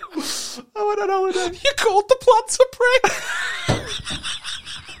 I went on holiday. You called the plants a prick?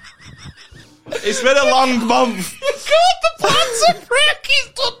 It's been a long month. God, the plan's a prick. He's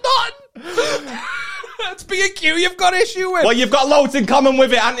done nothing. It's B&Q you've got issue with. Well, you've got loads in common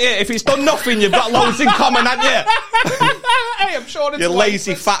with it, haven't you? If it's done nothing, you've got loads in common, haven't you? Hey, I'm sure it's You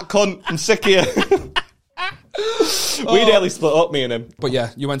lazy fat cunt. I'm sick of you. We nearly split up, me and him. But yeah,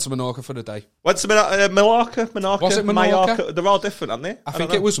 you went to Menorca for the day. Went to Mallorca. Was it Menorca? Mallorca. They're all different, aren't they? I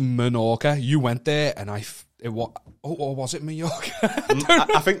think it was Menorca. You went there, and or was it Mallorca?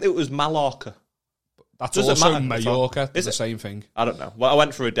 I think it was Mallorca. That's Doesn't also matter. Mallorca. Is the it? same thing. I don't know. Well, I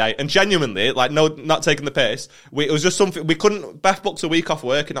went for a day, and genuinely, like, no, not taking the piss. It was just something we couldn't. Beth booked a week off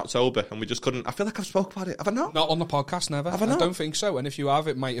work in October, and we just couldn't. I feel like I've spoke about it. Have I not? Not on the podcast, never. Have I not? don't think so. And if you have,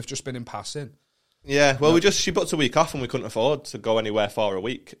 it might have just been in passing. Yeah. Well, she booked a week off, and we couldn't afford to go anywhere for a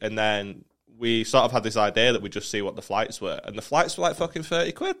week, and then we sort of had this idea that we'd just see what the flights were, and the flights were like fucking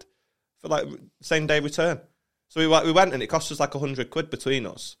 £30 for like same day return. So we went, and it cost us like £100 between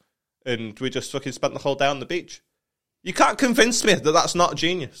us, and we just fucking spent the whole day on the beach. You can't convince me that that's not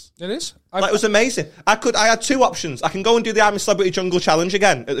genius. It is. Like, it was amazing. I had two options. I can go and do the I'm a Celebrity Jungle Challenge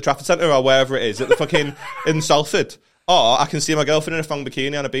again at the Trafford Centre or wherever it is, at the fucking in Salford. Or I can see my girlfriend in a thong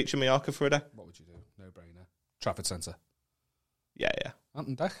bikini on a beach in Mallorca for a day. What would you do? No brainer. Trafford Centre. Yeah.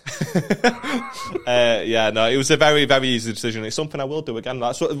 Yeah, No, it was a very, very easy decision. It's something I will do again.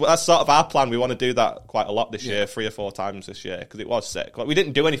 That's sort of our plan. We want to do that quite a lot this year, 3 or 4 times this year, because it was sick. Like, we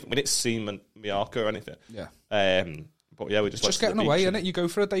didn't do anything. We didn't see Mallorca or anything. Yeah. But yeah, we just went just to getting the away, beach, innit? You go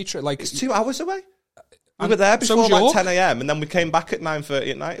for a day trip. Like, it's 2 hours away. We were there so before was like York. 10 a.m. and then we came back at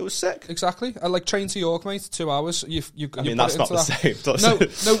 9:30 at night. It was sick. Exactly. I like train to York, mate. 2 hours. I mean, that's not the same. No,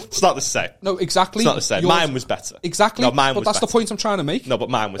 it's not the same. No, exactly. It's not the same. Mine was better. Exactly. No, mine was But that's better. the point I'm trying to make. No,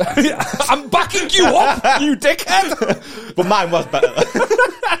 but mine was better. I'm backing you up, you dickhead. But mine was better.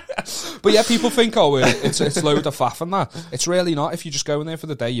 But yeah, people think, it's load of faff and that. It's really not. If you just go in there for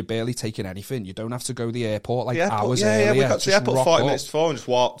the day, you're barely taking anything. You don't have to go to the airport hours earlier. Yeah, we got to the airport 40 minutes before and just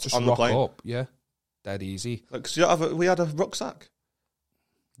walked on the plane. Up. Yeah, dead easy. Because we had a rucksack.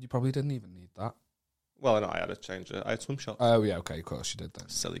 You probably didn't even need that. Well, no, I had a change. I had swim shorts. Oh yeah, okay, of course you did then.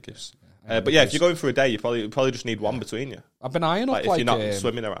 Silly goose. Yeah. But yeah, if you're going for a day, you probably just need one between you. I've been eyeing up if you're not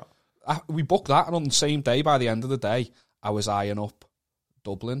swimming around. We booked that, and on the same day, by the end of the day, I was eyeing up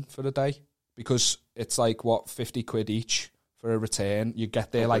Dublin for the day, because it's like, £50 each for a return. You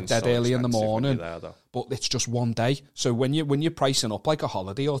get there like dead early in the morning, but it's just one day. So when you're pricing up like a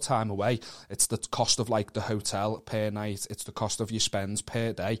holiday or time away, it's the cost of like the hotel per night, it's the cost of your spends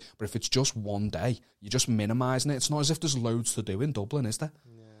per day. But if it's just one day, you're just minimising it. It's not as if there's loads to do in Dublin, is there?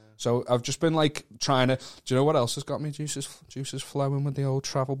 Yeah. So I've just been like trying to. Do you know what else has got me juices flowing with the old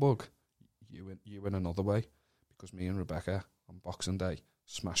travel bug? You in another way, because me and Rebecca on Boxing Day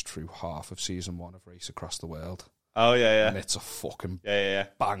smashed through half of season 1 of Race Across the World. Oh, yeah. And it's a fucking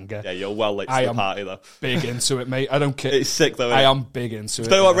banger. Yeah, you're well late to the party, though. Big into it, mate. I don't care. It's sick, though, I am big into it.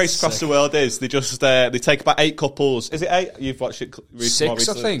 Do you know what Race Across the World is? They just they take about 8 couples. Is it 8? You've watched it more 6,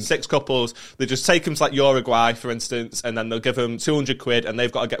 recently. I think. 6 couples. They just take them to, like, Uruguay, for instance, and then they'll give them £200, and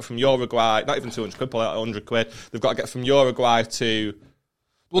they've got to get from Uruguay, not even £200, probably like £100. They've got to get from Uruguay to...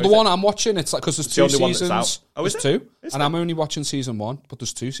 Well, the one I'm watching, it's like, because there's 2 seasons. Oh, there's is 2. Is and it? I'm only watching season 1, but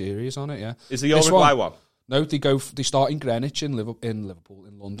there's 2 series on it, yeah. Is the Uruguay one? No, they start in Greenwich in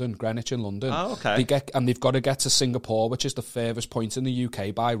London, Greenwich in London. Oh, okay. They've got to get to Singapore, which is the furthest point in the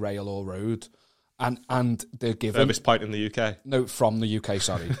UK by rail or road. And they're given... Furthest point in the UK? No, from the UK,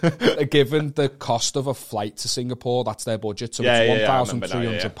 sorry. They're given the cost of a flight to Singapore, that's their budget, so it's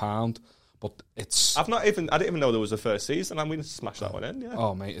 £1,300. But it's... I didn't even know there was a first season. I'm going to smash that one in, yeah.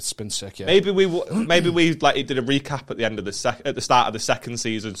 Oh, mate, it's been sick, yeah. Maybe we like did a recap at the end of at the start of the second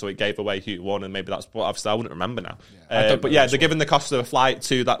season, so it gave away who won, and maybe that's what obviously I wouldn't remember now. Yeah, but yeah, they're given the cost of a flight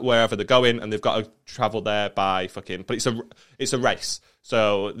to that wherever they're going, and they've got to travel there by fucking... But it's a race.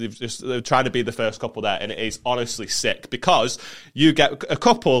 So they're trying to be the first couple there, and it is honestly sick, because you get a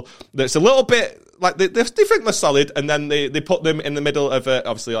couple that's a little bit... Like, they think they're solid, and then they put them in the middle of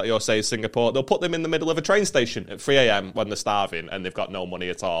obviously, like you're saying, Singapore, they'll put them in the middle of a train station at 3 a.m. when they're starving and they've got no money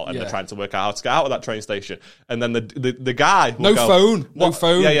at all, and they're trying to work out how to get out of that train station. And then the guy will go... No phone, no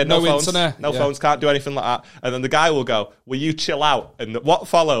phones, internet. No phones, can't do anything like that. And then the guy will go, will you chill out? And what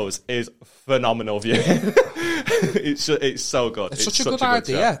follows is phenomenal viewing. It's so good. It's such a good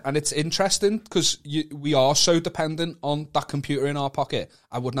idea, and it's interesting, because we are so dependent on that computer in our pocket.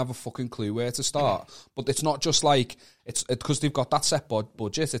 I wouldn't have a fucking clue where to start. But it's not just like, it's because they've got that set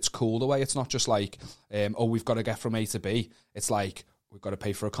budget. It's cool the way it's not just like, we've got to get from A to B. It's like, we've got to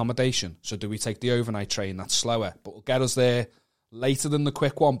pay for accommodation. So do we take the overnight train? That's slower, but will get us there later than the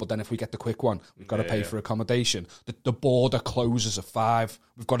quick one, but then if we get the quick one, we've got to pay for accommodation. The border closes at 5.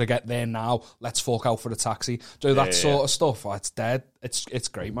 We've got to get there now. Let's fork out for a taxi. Do that sort of stuff. Oh, it's dead. It's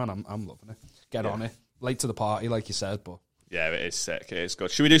great, man. I'm loving it. Get on it. Late to the party, like you said, but... Yeah, it is sick. It is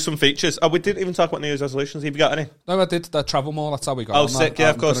good. Should we do some features? Oh, we didn't even talk about New Year's resolutions. Have you got any? No, I did. Travel more. That's how we got. Oh, sick.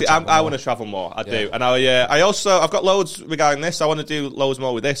 Yeah, of course. I want to travel more. I do. And I've got loads regarding this. I want to do loads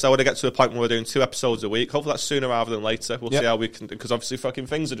more with this. I want to get to a point where we're doing 2 episodes a week. Hopefully that's sooner rather than later. We'll see how we can, because obviously fucking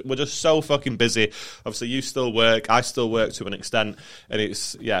we're just so fucking busy. Obviously you still work. I still work to an extent. And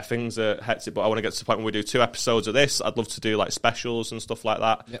it's, things are hectic, but I want to get to the point where we do 2 episodes of this. I'd love to do like specials and stuff like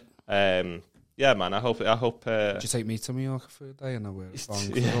that. Yep. Yeah, man. I hope. Did you take me to Mallorca for a day? And I wear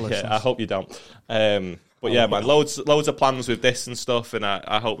I hope you don't. But yeah, man. Loads of plans with this and stuff, and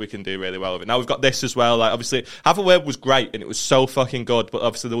I hope we can do really well with it. Now we've got this as well. Like, obviously, Have a Word was great, and it was so fucking good. But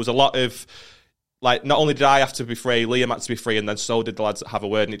obviously, there was a lot of like. Not only did I have to be free, Liam had to be free, and then so did the lads that Have a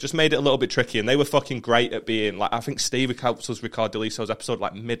Word, and it just made it a little bit tricky. And they were fucking great at being like. I think Steve helped us record Deliso's episode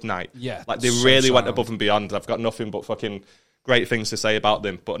like midnight. Yeah, like they really went above and beyond. I've got nothing but fucking great things to say about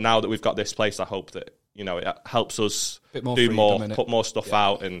them. But now that we've got this place, I hope that it helps us do more, put more stuff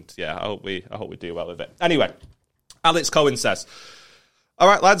out, and I hope we do well with it. Anyway, Alex Cohen says, "All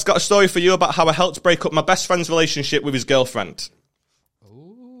right, lads, got a story for you about how I helped break up my best friend's relationship with his girlfriend."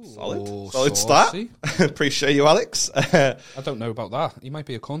 Solid start. Appreciate you, Alex. I don't know about that. He might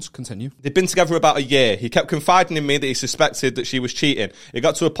be a cunt. Continue. They'd been together about a year. He kept confiding in me that he suspected that she was cheating. It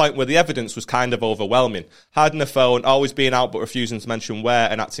got to a point where the evidence was kind of overwhelming. Hiding the phone, always being out but refusing to mention where,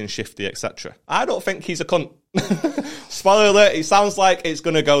 and acting shifty, etc. I don't think he's a cunt. Spoiler alert, it sounds like it's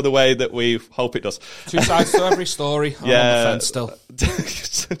going to go the way that we hope it does. 2 sides to every story. I'm on the fence still.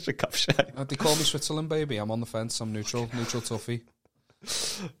 Such a cop shit. They call me Switzerland, baby. I'm on the fence. I'm neutral toughie.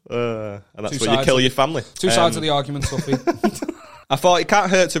 And that's where you kill your family. 2 sides of the argument, Sophie. I thought it can't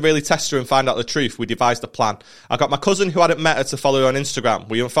hurt to really test her and find out the truth. We devised a plan. I got my cousin who hadn't met her to follow her on Instagram.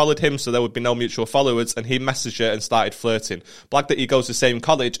 We unfollowed him so there would be no mutual followers, and he messaged her and started flirting. Blagged that he goes to the same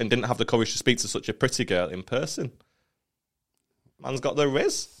college and didn't have the courage to speak to such a pretty girl in person. Man's got the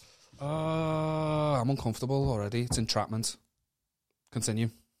riz. I'm uncomfortable already. It's entrapment. Continue.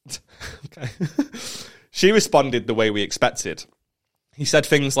 Okay. She responded the way we expected. He said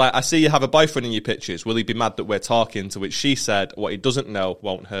things like, "I see you have a boyfriend in your pictures. Will he be mad that we're talking?" To which she said, "What he doesn't know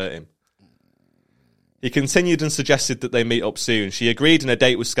won't hurt him." He continued and suggested that they meet up soon. She agreed and a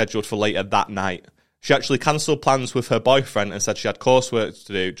date was scheduled for later that night. She actually cancelled plans with her boyfriend and said she had coursework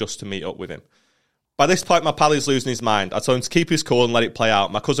to do just to meet up with him. By this point, my pal is losing his mind. I told him to keep his cool and let it play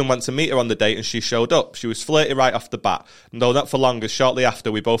out. My cousin went to meet her on the date and she showed up. She was flirty right off the bat. No, not for long, as shortly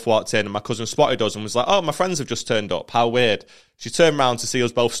after we both walked in and my cousin spotted us and was like, "Oh, my friends have just turned up. How weird." She turned round to see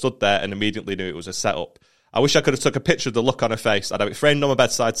us both stood there and immediately knew it was a setup. I wish I could have took a picture of the look on her face. I'd have it framed on my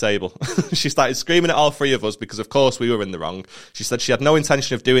bedside table. She started screaming at all 3 of us because, of course, we were in the wrong. She said she had no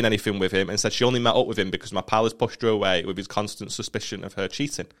intention of doing anything with him and said she only met up with him because my pal has pushed her away with his constant suspicion of her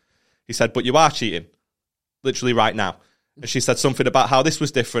cheating. He said, "But you are cheating. Literally right now." And she said something about how this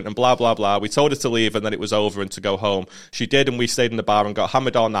was different and blah, blah, blah. We told her to leave and then it was over and to go home. She did, and we stayed in the bar and got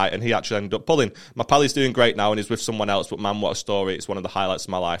hammered all night, and he actually ended up pulling. My pal is doing great now and is with someone else, but man, what a story. It's one of the highlights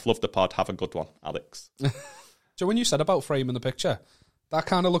of my life. Love the pod. Have a good one, Alex. So when you said about framing the picture, that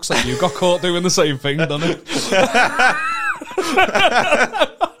kind of looks like you got caught doing the same thing, doesn't it?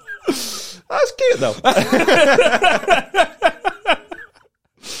 That's cute, though.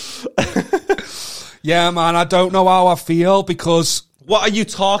 Yeah, man, I don't know how I feel because... What are you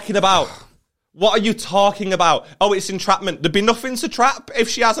talking about? What are you talking about? Oh, it's entrapment. There'd be nothing to trap if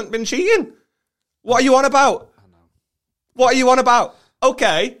she hasn't been cheating. What are you on about? I know. What are you on about?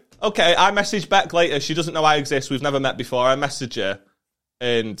 Okay, I message Beck later. She doesn't know I exist. We've never met before. I message her.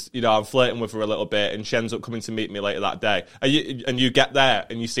 And, I'm flirting with her a little bit, and she ends up coming to meet me later that day. And you get there,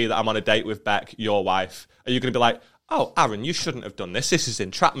 and you see that I'm on a date with Beck, your wife. Are you going to be like, "Oh, Aaron, you shouldn't have done this. This is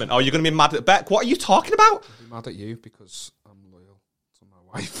entrapment"? Or are you going to be mad at Beck? What are you talking about? I'll be mad at you because I'm loyal to my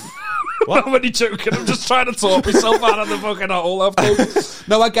wife. What? I'm only joking. I'm just trying to talk myself out of the fucking hole.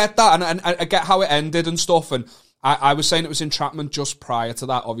 No, I get that, and I get how it ended and stuff, and I was saying it was entrapment just prior to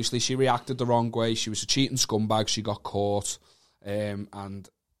that. Obviously, she reacted the wrong way. She was a cheating scumbag. She got caught. And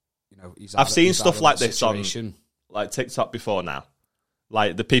I've seen stuff like this on like TikTok before now.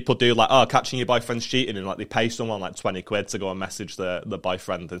 Like the people do like, "Oh, catching your boyfriend's cheating," and like they pay someone like 20 quid to go and message the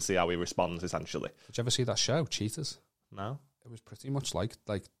boyfriend and see how he responds. Essentially, did you ever see that show, Cheaters? No, it was pretty much like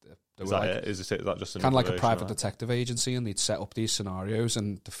is that just kind of like a private detective agency, and they'd set up these scenarios,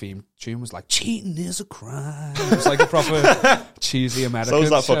 and the theme tune was like, "Cheating is a crime." It was like a proper cheesy American. So was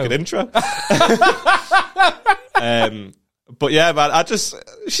that show. Fucking intro. But yeah, man, she's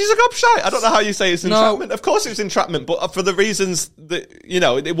a gobshite. I don't know how you say it's entrapment. No. Of course it's entrapment, but for the reasons that, you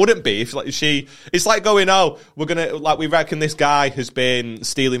know, it wouldn't be if like it's like going, oh, we reckon this guy has been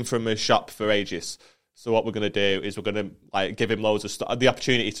stealing from a shop for ages. So what we're going to do is we're going to like give him loads of the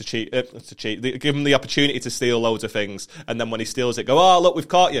opportunity to cheat, give him the opportunity to steal loads of things. And then when he steals it, go, oh, look, we've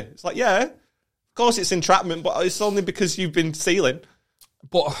caught you. It's like, yeah, of course it's entrapment, but it's only because you've been stealing.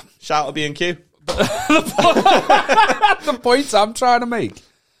 But Shout out B&Q. The point I'm trying to make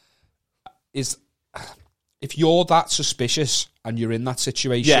is if you're that suspicious and you're in that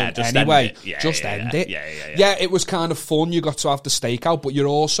situation anyway, just end it. Yeah, it was kind of fun. You got to have the stakeout, but you're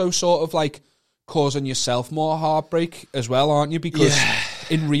also sort of like causing yourself more heartbreak as well, aren't you? Because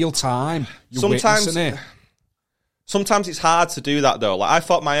in real time, you're witnessing it. Sometimes it's hard to do that though. Like I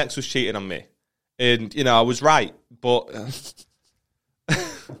thought my ex was cheating on me, and you know I was right, but.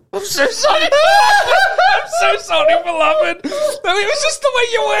 I'm so sorry. I'm so sorry for laughing. No, it was just the way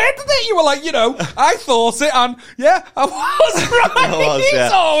you worded it. You were like, you know, I thought it, and yeah, I was right.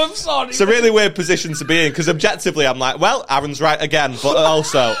 Oh, I'm sorry. It's a really weird position to be in because objectively, I'm like, well, Aaron's right again, but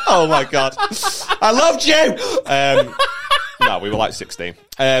also, oh my god, I loved you. No, we were like 16.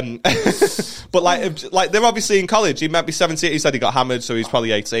 But like they're obviously in college. He might be 17. He said he got hammered, so he's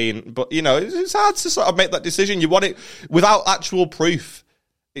probably 18. But you know, it's hard to sort of make that decision. You want it without actual proof.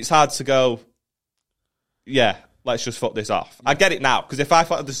 It's hard to go, yeah, let's just fuck this off. I get it now, because if I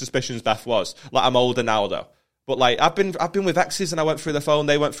thought the suspicions Beth was, like I'm older now though. But like I've been with exes and I went through the phone,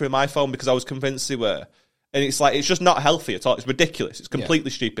 they went through my phone because I was convinced they were. And it's like, it's just not healthy at all. It's ridiculous. It's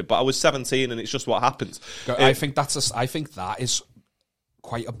completely stupid. But I was 17 and it's just what happens. I think that is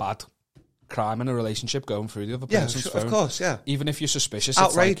quite a bad crime in a relationship, going through the other person's phone. Of course, yeah. Even if you're suspicious,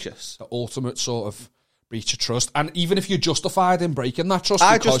 outrageous. It's like the ultimate sort of breach of trust. And even if you're justified in breaking that trust,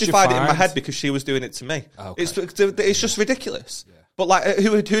 I justified it in my head because she was doing it to me. Okay. It's just ridiculous. Yeah. But like,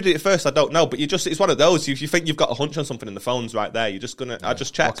 who did it first? I don't know. But it's one of those. If you think you've got a hunch on something and the phone's right there, you're just gonna. I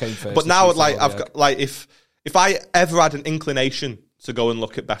just check. But now, like, I've got like if I ever had an inclination to go and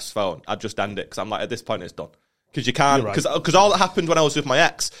look at Beth's phone, I'd just end it because I'm like, at this point, it's done. Because you can't. Because all that happened when I was with my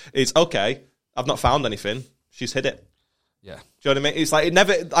ex is okay. I've not found anything. She's hid it. Yeah. Do you know what I mean? It's like it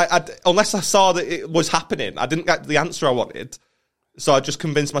never. Unless I saw that it was happening, I didn't get the answer I wanted. So I just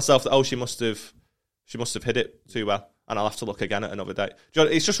convinced myself that she must have hid it too well, and I'll have to look again at another date. Do you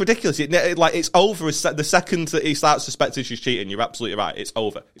know, it's just ridiculous. It's over the second that he starts suspecting she's cheating. You're absolutely right. It's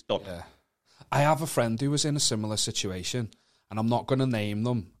over. It's done. Yeah. I have a friend who was in a similar situation, and I'm not going to name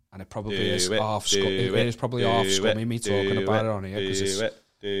them. And it probably is half scummy me talking about it on here because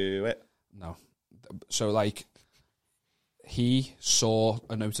do it. No, so like. He saw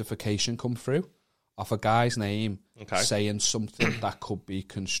a notification come through off a guy's name saying something that could be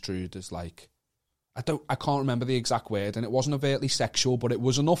construed as like, I can't remember the exact word, and it wasn't overtly sexual, but it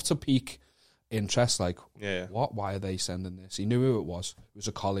was enough to pique interest. Like, what? Why are they sending this? He knew who it was. It was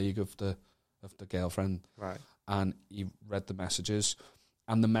a colleague of the girlfriend, right? And he read the messages,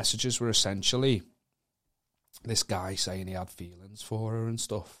 and the messages were essentially this guy saying he had feelings for her and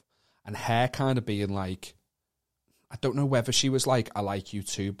stuff, and her kind of being like. I don't know whether she was like, I like you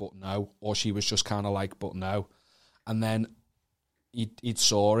too, but no. Or she was just kind of like, but no. And then he'd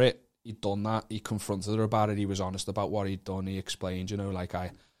saw it. He'd done that. He confronted her about it. He was honest about what he'd done. He explained, you know, like,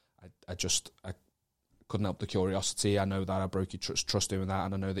 I couldn't help the curiosity. I know that I broke your trust doing that.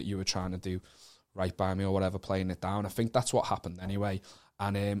 And I know that you were trying to do right by me or whatever, playing it down. I think that's what happened anyway.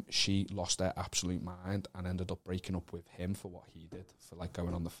 And she lost her absolute mind and ended up breaking up with him for what he did, for like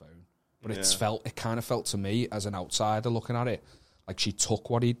going on the phone. But it kind of felt to me as an outsider looking at it, like she took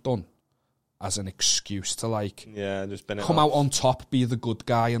what he'd done as an excuse to like just come out on top, be the good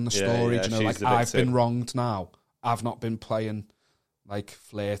guy in the story. You know, like I've been wronged now. I've not been playing like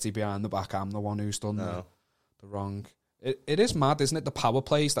flirty behind the back. I'm the one who's done the wrong. It is mad, isn't it? The power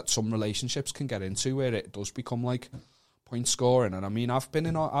plays that some relationships can get into where it does become like point scoring. And I mean, I've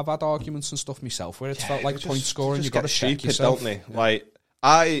had arguments and stuff myself where it's felt like point scoring. You've got to check yourself, don't they?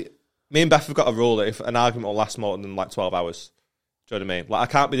 Like me and Beth have got a rule that if an argument will last more than like 12 hours, do you know what I mean? Like, I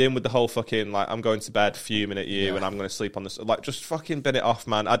can't be dealing with the whole fucking, like, I'm going to bed fuming at you and I'm going to sleep on this. Like, just fucking bin it off,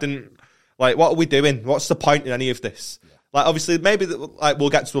 man. I didn't, like, what are we doing? What's the point in any of this? Yeah. Like, obviously, maybe like we'll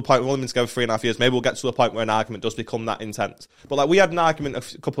get to a point, we've only been together 3.5 years, maybe we'll get to a point where an argument does become that intense. But, like, we had an argument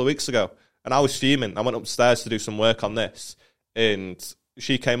a couple of weeks ago and I was fuming. I went upstairs to do some work on this and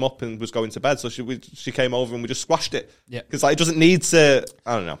she came up and was going to bed, so she came over and we just squashed it. Yeah. Because like, it doesn't need to...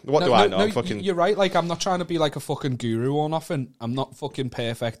 I don't know. What do I know? You're right. Like, I'm not trying to be like a fucking guru or nothing. I'm not fucking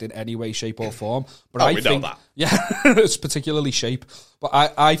perfect in any way, shape or form. But I think... know that. Yeah, it's particularly shape. But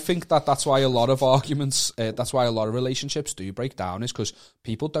I think that's why a lot of arguments, that's why a lot of relationships do break down, is because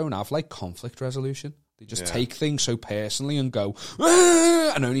people don't have, like, conflict resolution. They just take things so personally and go,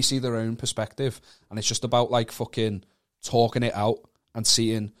 and only see their own perspective. And it's just about, like, fucking talking it out and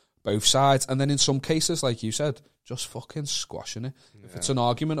seeing both sides. And then in some cases, like you said, just fucking squashing it. Yeah. If it's an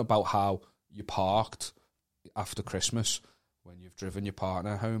argument about how you parked after Christmas when you've driven your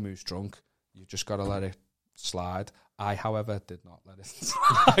partner home who's drunk, you've just got to let it slide. I, however, did not let it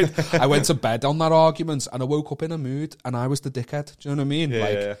slide. I went to bed on that argument and I woke up in a mood and I was the dickhead. Do you know what I mean?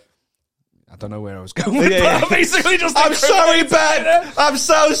 Yeah. I don't know where I was going with that. Basically just I'm sorry, Ben. I'm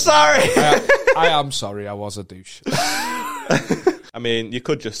so sorry. I am sorry. I was a douche. I mean, you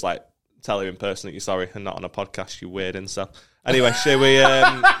could just, like, tell her in person that you're sorry and not on a podcast, you weird incel. Anyway, shall we... You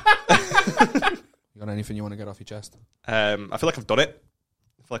got anything you want to get off your chest? I feel like I've done it.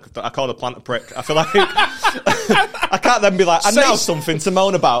 I call the plant a prick. I feel like... I can't then be like, I know something to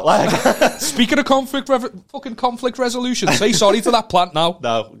moan about. Like, speaking of fucking conflict resolution, say sorry to that plant now.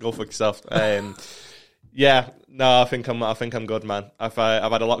 No, go fuck yourself. Yeah, no, I think I'm good, man. I've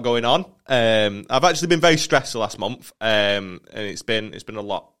had a lot going on. I've actually been very stressed the last month, and it's been a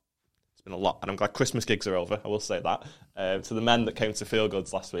lot. It's been a lot, and I'm glad Christmas gigs are over. I will say that. To the men that came to Feel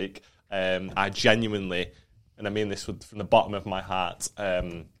Goods last week, I genuinely, and I mean this from the bottom of my heart.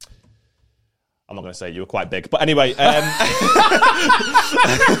 I'm not going to say you were quite big, but anyway.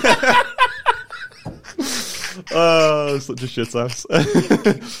 Oh, such a shit house.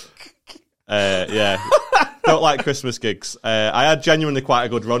 Yeah, don't like Christmas gigs. I had genuinely quite a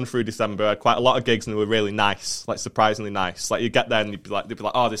good run through December. I had quite a lot of gigs and they were really nice, like surprisingly nice. Like you get there and they'd be like,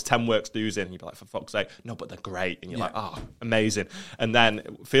 oh, there's 10 works dues in. And you'd be like, for fuck's sake, no, but they're great. And you're like, oh, amazing. And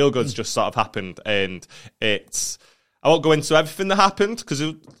then Feel Goods just sort of happened, and I won't go into everything that happened because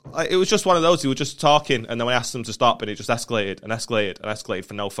it was just one of those. We were just talking, and then we asked them to stop, and it just escalated and escalated and escalated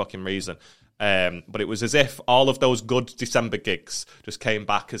for no fucking reason. But it was as if all of those good December gigs just came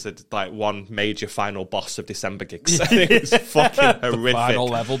back as one major final boss of December gigs. It was fucking horrific. Final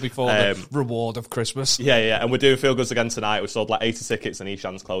level before the reward of Christmas. Yeah. And we're doing Feel Goods again tonight. We sold like 80 tickets and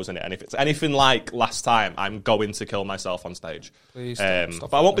Ishan's closing it. And if it's anything like last time, I'm going to kill myself on stage. Please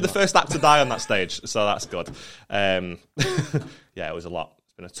stop but I won't be the first act to die on that stage, so that's good. Yeah, it was a lot.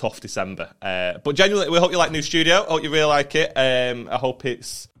 It's been a tough December. But genuinely, we hope you like new studio. Hope you really like it. I hope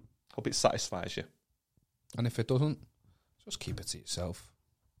it satisfies you. And if it doesn't, just keep it to yourself.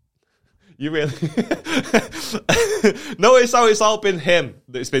 You really... Notice how it's all been him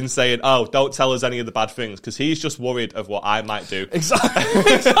that's been saying, oh, don't tell us any of the bad things, because he's just worried of what I might do. Exactly,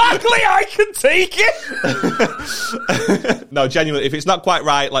 I can take it! No, genuinely, if it's not quite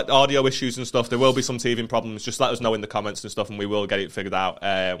right, like audio issues and stuff, there will be some teething problems. Just let us know in the comments and stuff, and we will get it figured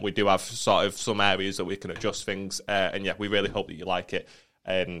out. We do have sort of some areas that we can adjust things, and yeah, we really hope that you like it.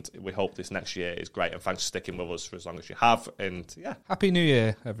 And we hope this next year is great. And thanks for sticking with us for as long as you have. And yeah. Happy New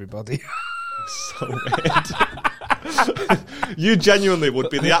Year, everybody. So weird. You genuinely would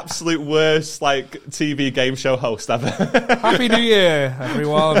be the absolute worst TV game show host ever. Happy New Year,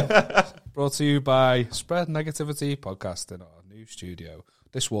 everyone. Brought to you by Spread Negativity Podcast in our new studio.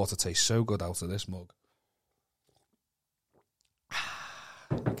 This water tastes so good out of this mug.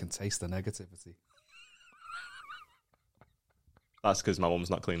 You can taste the negativity. That's because my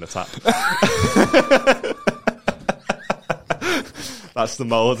mum's not cleaned the tap. That's the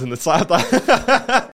mould in the tap.